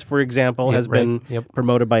Cubes OS, for example, has been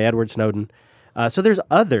promoted by Edward Snowden. So there's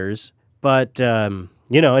others, but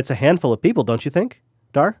it's a handful of people, don't you think,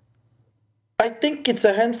 Dar? I think it's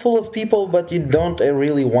a handful of people, but you don't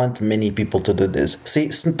really want many people to do this.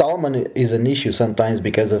 See, Stallman is an issue sometimes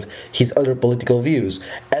because of his other political views.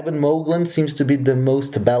 Eben Moglen seems to be the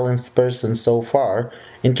most balanced person so far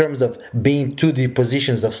in terms of being to the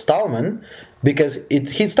positions of Stallman, because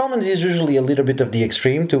Stallman is usually a little bit of the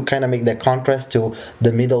extreme to kind of make that contrast to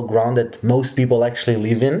the middle ground that most people actually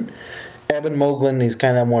live in. Eben Moglen is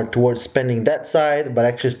kind of more towards spending that side, but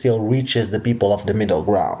actually still reaches the people of the middle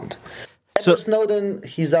ground. Edward Snowden,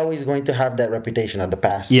 he's always going to have that reputation of the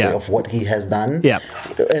past of what he has done. Yeah.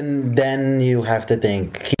 And then you have to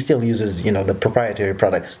think, he still uses, the proprietary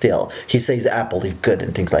product still. He says Apple is good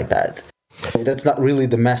and things like that. That's not really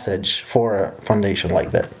the message for a foundation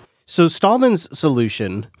like that. So Stallman's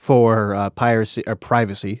solution for privacy,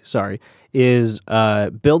 is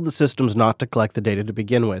build the systems not to collect the data to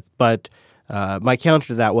begin with. But my counter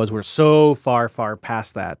to that was we're so far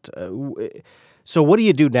past that. So what do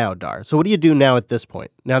you do now, Dar? So what do you do now at this point?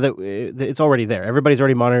 Now that it's already there. Everybody's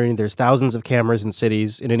already monitoring. There's thousands of cameras in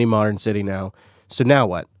cities, in any modern city now. So now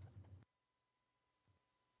what?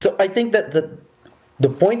 So I think that the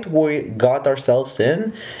point we got ourselves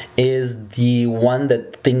in is the one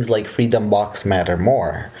that things like Freedom Box matter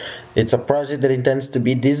more. It's a project that intends to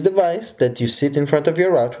be this device that you sit in front of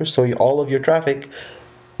your router, so all of your traffic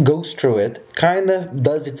goes through it, kind of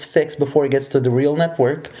does its fix before it gets to the real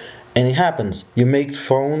network, and it happens. You make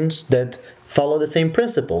phones that follow the same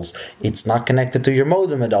principles. It's not connected to your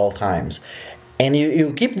modem at all times. And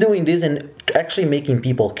you keep doing this and actually making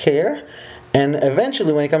people care. And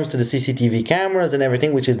eventually, when it comes to the CCTV cameras and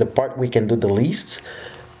everything, which is the part we can do the least,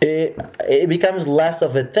 it becomes less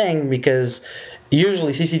of a thing, because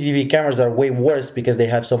usually CCTV cameras are way worse because they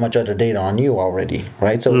have so much other data on you already,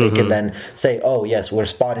 right? So they can then say, oh, yes, we're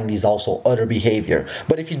spotting these also other behavior.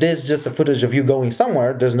 But if there's just a footage of you going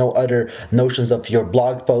somewhere, there's no other notions of your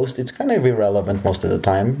blog post, it's kind of irrelevant most of the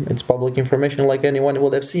time. It's public information like anyone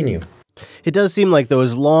would have seen you. It does seem like, though,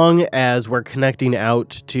 as long as we're connecting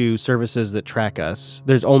out to services that track us,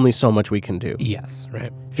 there's only so much we can do. Yes,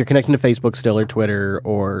 right. If you're connecting to Facebook still, or Twitter,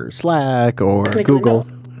 or Slack, or Google,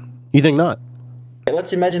 you think not?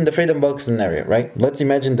 Let's imagine the Freedom Box scenario, right?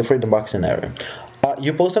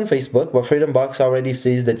 You post on Facebook, but Freedom Box already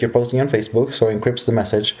sees that you're posting on Facebook, so encrypts the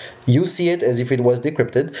message. You see it as if it was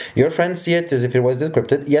decrypted. Your friends see it as if it was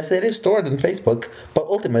decrypted. Yes, it is stored in Facebook, but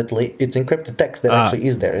ultimately it's encrypted text that actually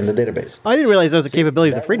is there in the database. I didn't realize that was a capability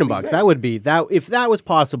of the Freedom Box. That would be that if that was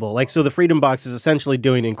possible. Like, so the Freedom Box is essentially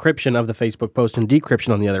doing encryption of the Facebook post and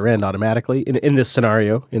decryption on the other end automatically in this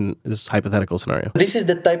scenario, in this hypothetical scenario. This is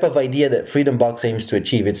the type of idea that Freedom Box aims to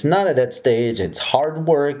achieve. It's not at that stage. It's hard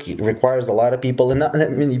work. It requires a lot of people, and not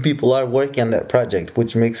that many people are working on that project,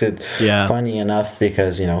 which makes it funny enough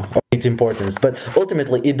because, its importance. But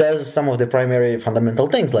ultimately, it does some of the primary fundamental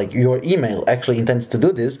things, like your email actually intends to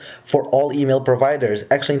do this for all email providers,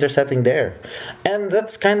 actually intercepting there. And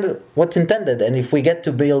that's kind of what's intended. And if we get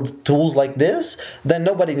to build tools like this, then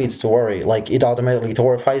nobody needs to worry. Like, it automatically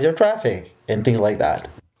verifies your traffic and things like that.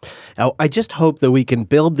 Now, I just hope that we can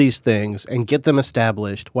build these things and get them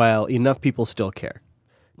established while enough people still care.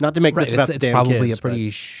 Not to make this about the damn probably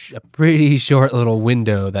kids, a pretty short little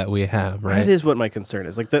window that we have, right? That is what my concern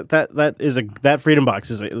is. Like that Freedom Box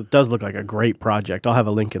it does look like a great project. I'll have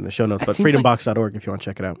a link in the show notes, but freedombox.org if you want to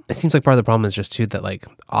check it out. It seems like part of the problem is just too that, like,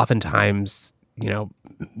 oftentimes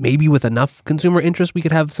maybe with enough consumer interest, we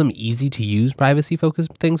could have some easy to use privacy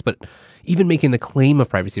focused things, but even making the claim of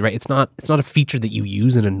privacy, right? It's not a feature that you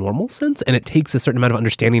use in a normal sense. And it takes a certain amount of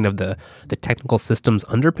understanding of the technical systems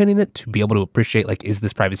underpinning it to be able to appreciate, like, is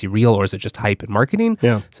this privacy real or is it just hype and marketing?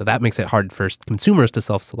 Yeah. So that makes it hard for consumers to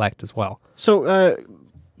self-select as well. So,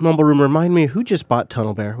 Mumble Room, remind me, who just bought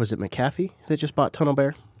Tunnel Bear? Was it McAfee that just bought Tunnel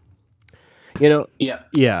Bear? Yeah.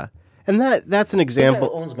 Yeah. And that's an example.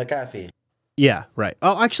 Who owns McAfee? Yeah, right.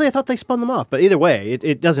 Oh, actually, I thought they spun them off. But either way,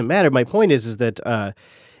 it doesn't matter. My point is that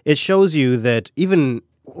it shows you that even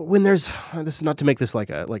when there's this is not to make this like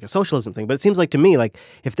a socialism thing, but it seems like to me, like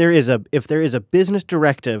if there is a business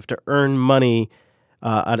directive to earn money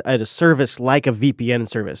at a service like a VPN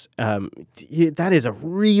service, that is a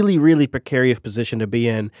really, really precarious position to be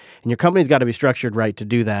in, and your company's got to be structured right to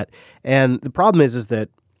do that. And the problem is that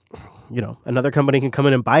another company can come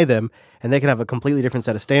in and buy them, and they can have a completely different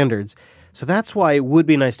set of standards. So that's why it would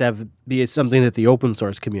be nice to be something that the open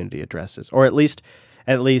source community addresses, or at least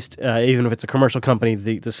even if it's a commercial company,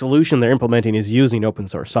 the solution they're implementing is using open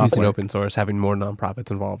source software. Using open source, having more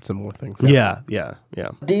nonprofits involved, similar things. Yeah.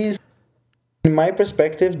 In my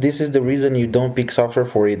perspective, this is the reason you don't pick software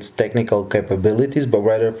for its technical capabilities, but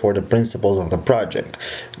rather for the principles of the project.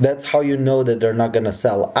 That's how you know that they're not going to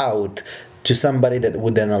sell out to somebody that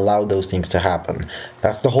would then allow those things to happen.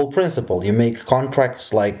 That's the whole principle. You make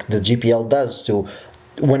contracts like the GPL does to...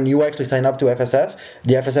 When you actually sign up to FSF,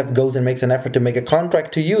 the FSF goes and makes an effort to make a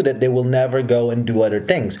contract to you that they will never go and do other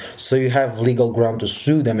things. So you have legal ground to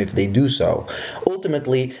sue them if they do so.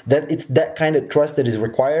 Ultimately, it's that kind of trust that is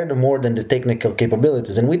required more than the technical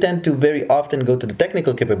capabilities. And we tend to very often go to the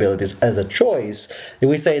technical capabilities as a choice.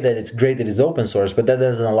 We say that it's great that it's open source, but that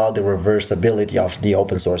doesn't allow the reversibility of the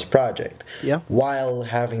open source project. Yeah. While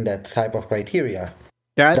having that type of criteria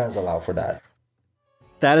does allow for that.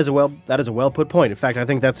 That is a well put point. In fact, I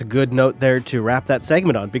think that's a good note there to wrap that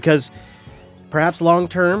segment on, because perhaps long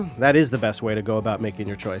term, that is the best way to go about making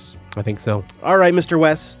your choice. I think so. All right, Mr.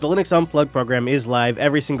 West, the Linux Unplugged program is live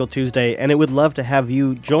every single Tuesday, and it would love to have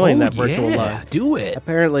you join that virtual live. Do it.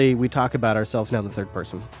 Apparently, we talk about ourselves now in the third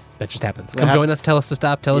person. That just happens. Come join us. Tell us to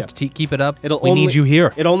stop. Tell us to keep it up. We need you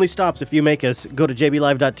here. It only stops if you make us go to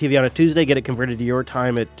jblive.tv on a Tuesday, get it converted to your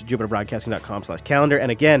time at jupiterbroadcasting.com/calendar,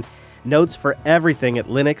 and again, notes for everything at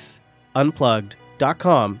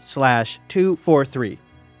linuxunplugged.com/243.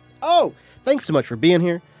 Oh, thanks so much for being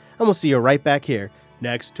here, and we'll see you right back here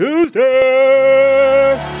next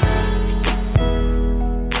Tuesday.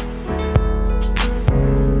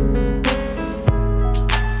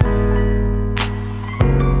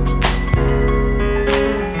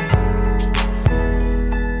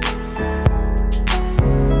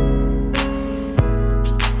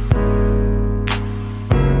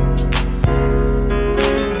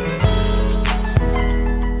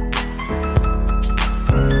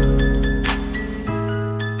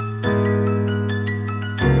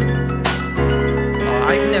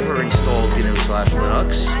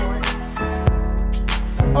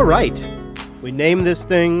 All right. We name this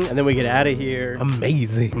thing, and then we get out of here.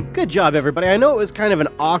 Amazing. Good job, everybody. I know it was kind of an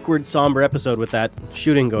awkward, somber episode with that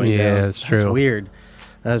shooting going down. Yeah, it's true.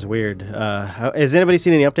 That's weird. Has anybody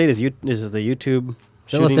seen any update? Is the YouTube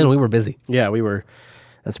shooting? Listen, we were busy. Yeah, we were.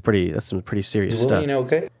 That's some pretty serious stuff.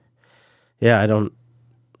 Okay? Yeah, I don't...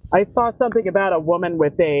 I saw something about a woman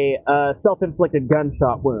with a self-inflicted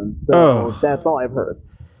gunshot wound, so that's all I've heard.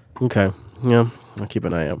 Okay. Yeah, I'll keep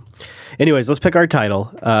an eye out. Anyways, let's pick our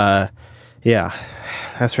title. Yeah,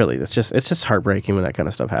 it's just heartbreaking when that kind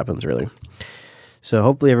of stuff happens, really. So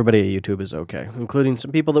hopefully everybody at YouTube is okay, including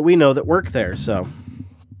some people that we know that work there. So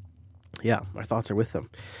yeah, our thoughts are with them.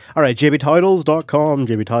 All right, jbtitles.com,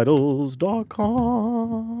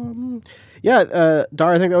 jbtitles.com. Yeah,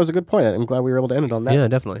 Dar, I think that was a good point. I'm glad we were able to end it on that. Yeah,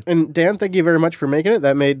 definitely. And Dan, thank you very much for making it.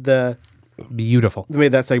 That made beautiful. That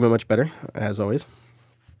made that segment much better, as always.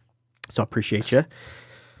 So I appreciate you.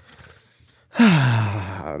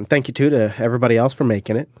 Thank you, too, to everybody else for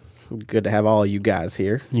making it. Good to have all you guys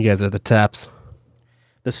here. You guys are the tops.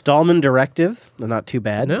 The Stallman Directive, not too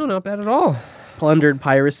bad. No, not bad at all. Plundered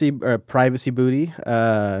privacy booty.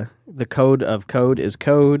 The code of code is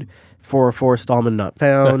code. 404 Stallman not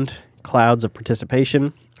found. Clouds of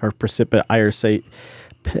participation or IRC.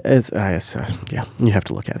 Yeah, you have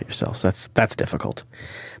to look at it yourselves. That's difficult.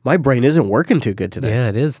 My brain isn't working too good today. Yeah,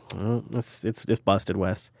 it is. It's busted,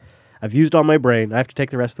 Wes. I've used all my brain. I have to take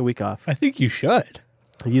the rest of the week off. I think you should.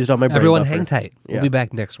 I've used all my brain. Everyone buffer. hang tight. Yeah. We'll be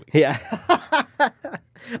back next week. Yeah.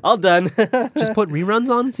 All done. Just put reruns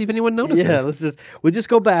on, see if anyone notices. Yeah, we'll just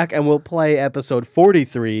go back and we'll play episode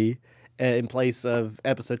 43 in place of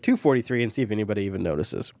episode 243 and see if anybody even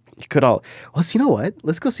notices. You could all. Well, you know what?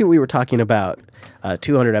 Let's go see what we were talking about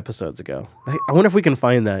 200 episodes ago. I wonder if we can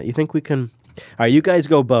find that. You think we can? All right, you guys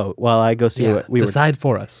go boat while I go see what we decide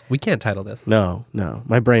for us. We can't title this. No.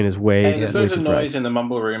 My brain is way. Hey, there's loads of noise in the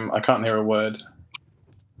mumble room. I can't hear a word.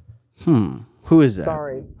 Who is that?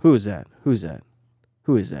 Sorry. Who is that?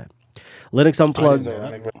 Linux Unplugged.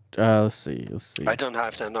 Let's see. I don't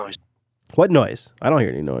have that noise. What noise? I don't hear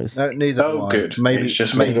any noise. No, neither. Oh, good. Maybe it's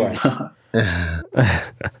just maybe.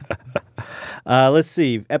 Let's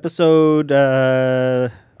see. Episode.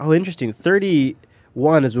 Interesting.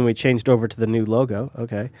 31 is when we changed over to the new logo.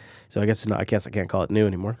 Okay, so I guess I can't call it new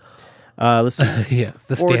anymore. Let's see.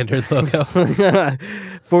 The standard logo.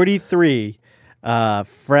 43.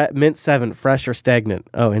 Mint 7, fresh or stagnant.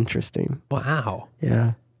 Oh, interesting. Wow.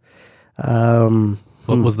 Yeah.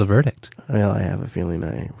 What was the verdict? Well, I have a feeling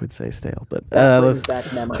I would say stale, but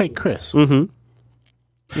Hey, Chris.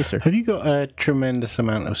 Yes, sir. Have you got a tremendous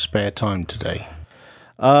amount of spare time today?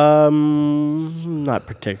 Not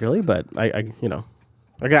particularly, but I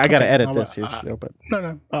got to edit this here. But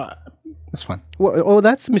no, that's fine. Well,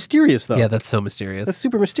 that's mysterious, though. Yeah, that's so mysterious. That's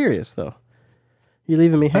super mysterious, though. You're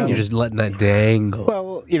leaving me hanging. You're just letting that dangle.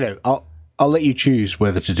 Well, I'll let you choose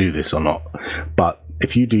whether to do this or not. But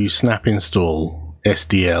if you do snap install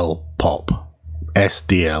SDL pop,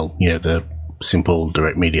 SDL, the simple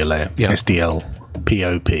direct media layer, SDL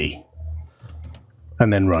POP,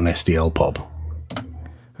 and then run SDL pop.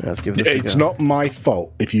 Let's give this a It's go. not my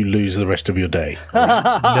fault if you lose the rest of your day.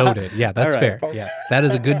 Noted. Yeah, that's fair. Yes, that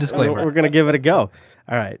is a good disclaimer. We're going to give it a go.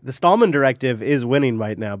 All right. The Stallman Directive is winning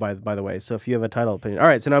right now, by the way. So if you have a title opinion. All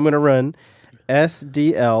right. So now I'm going to run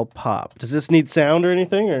SDL pop. Does this need sound or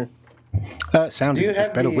anything? Or sound. Do you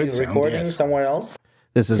have better the with sound, recording yes. somewhere else?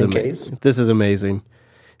 This is amazing. This is amazing.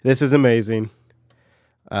 This is amazing.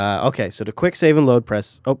 Okay. So to quick save and load,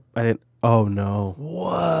 press. Oh, I didn't. Oh no!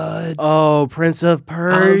 What? Oh, Prince of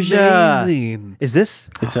Persia! Amazing. Is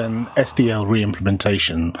this? It's an SDL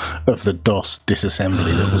re-implementation of the DOS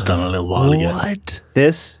disassembly that was done a little while ago. What?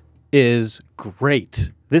 This is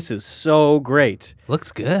great. This is so great.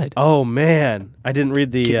 Looks good. Oh man, I didn't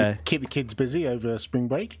read the. Keep the kids busy over spring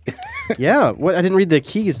break. Yeah, what? I didn't read the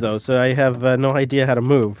keys though, so I have no idea how to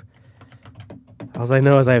move. All I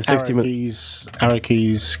know is I have 60 minutes. Arrow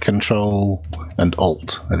keys, Control, and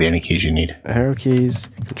Alt are the only keys you need. Arrow keys,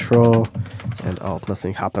 Control, and Alt.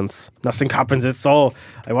 Nothing happens. Nothing happens. It's all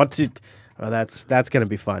I want to. Oh, that's gonna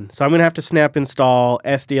be fun. So I'm gonna have to snap install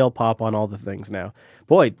SDL pop on all the things now.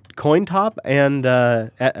 Boy, CoinTop and These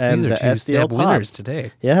are two SDL snap pop winners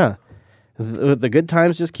today. Yeah, the good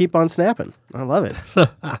times just keep on snapping. I love it.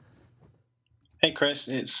 Hey, Chris,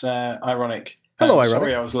 it's Ironic. Hello, Ironic.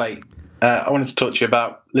 Sorry I was late. I wanted to talk to you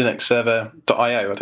about linuxserver.io.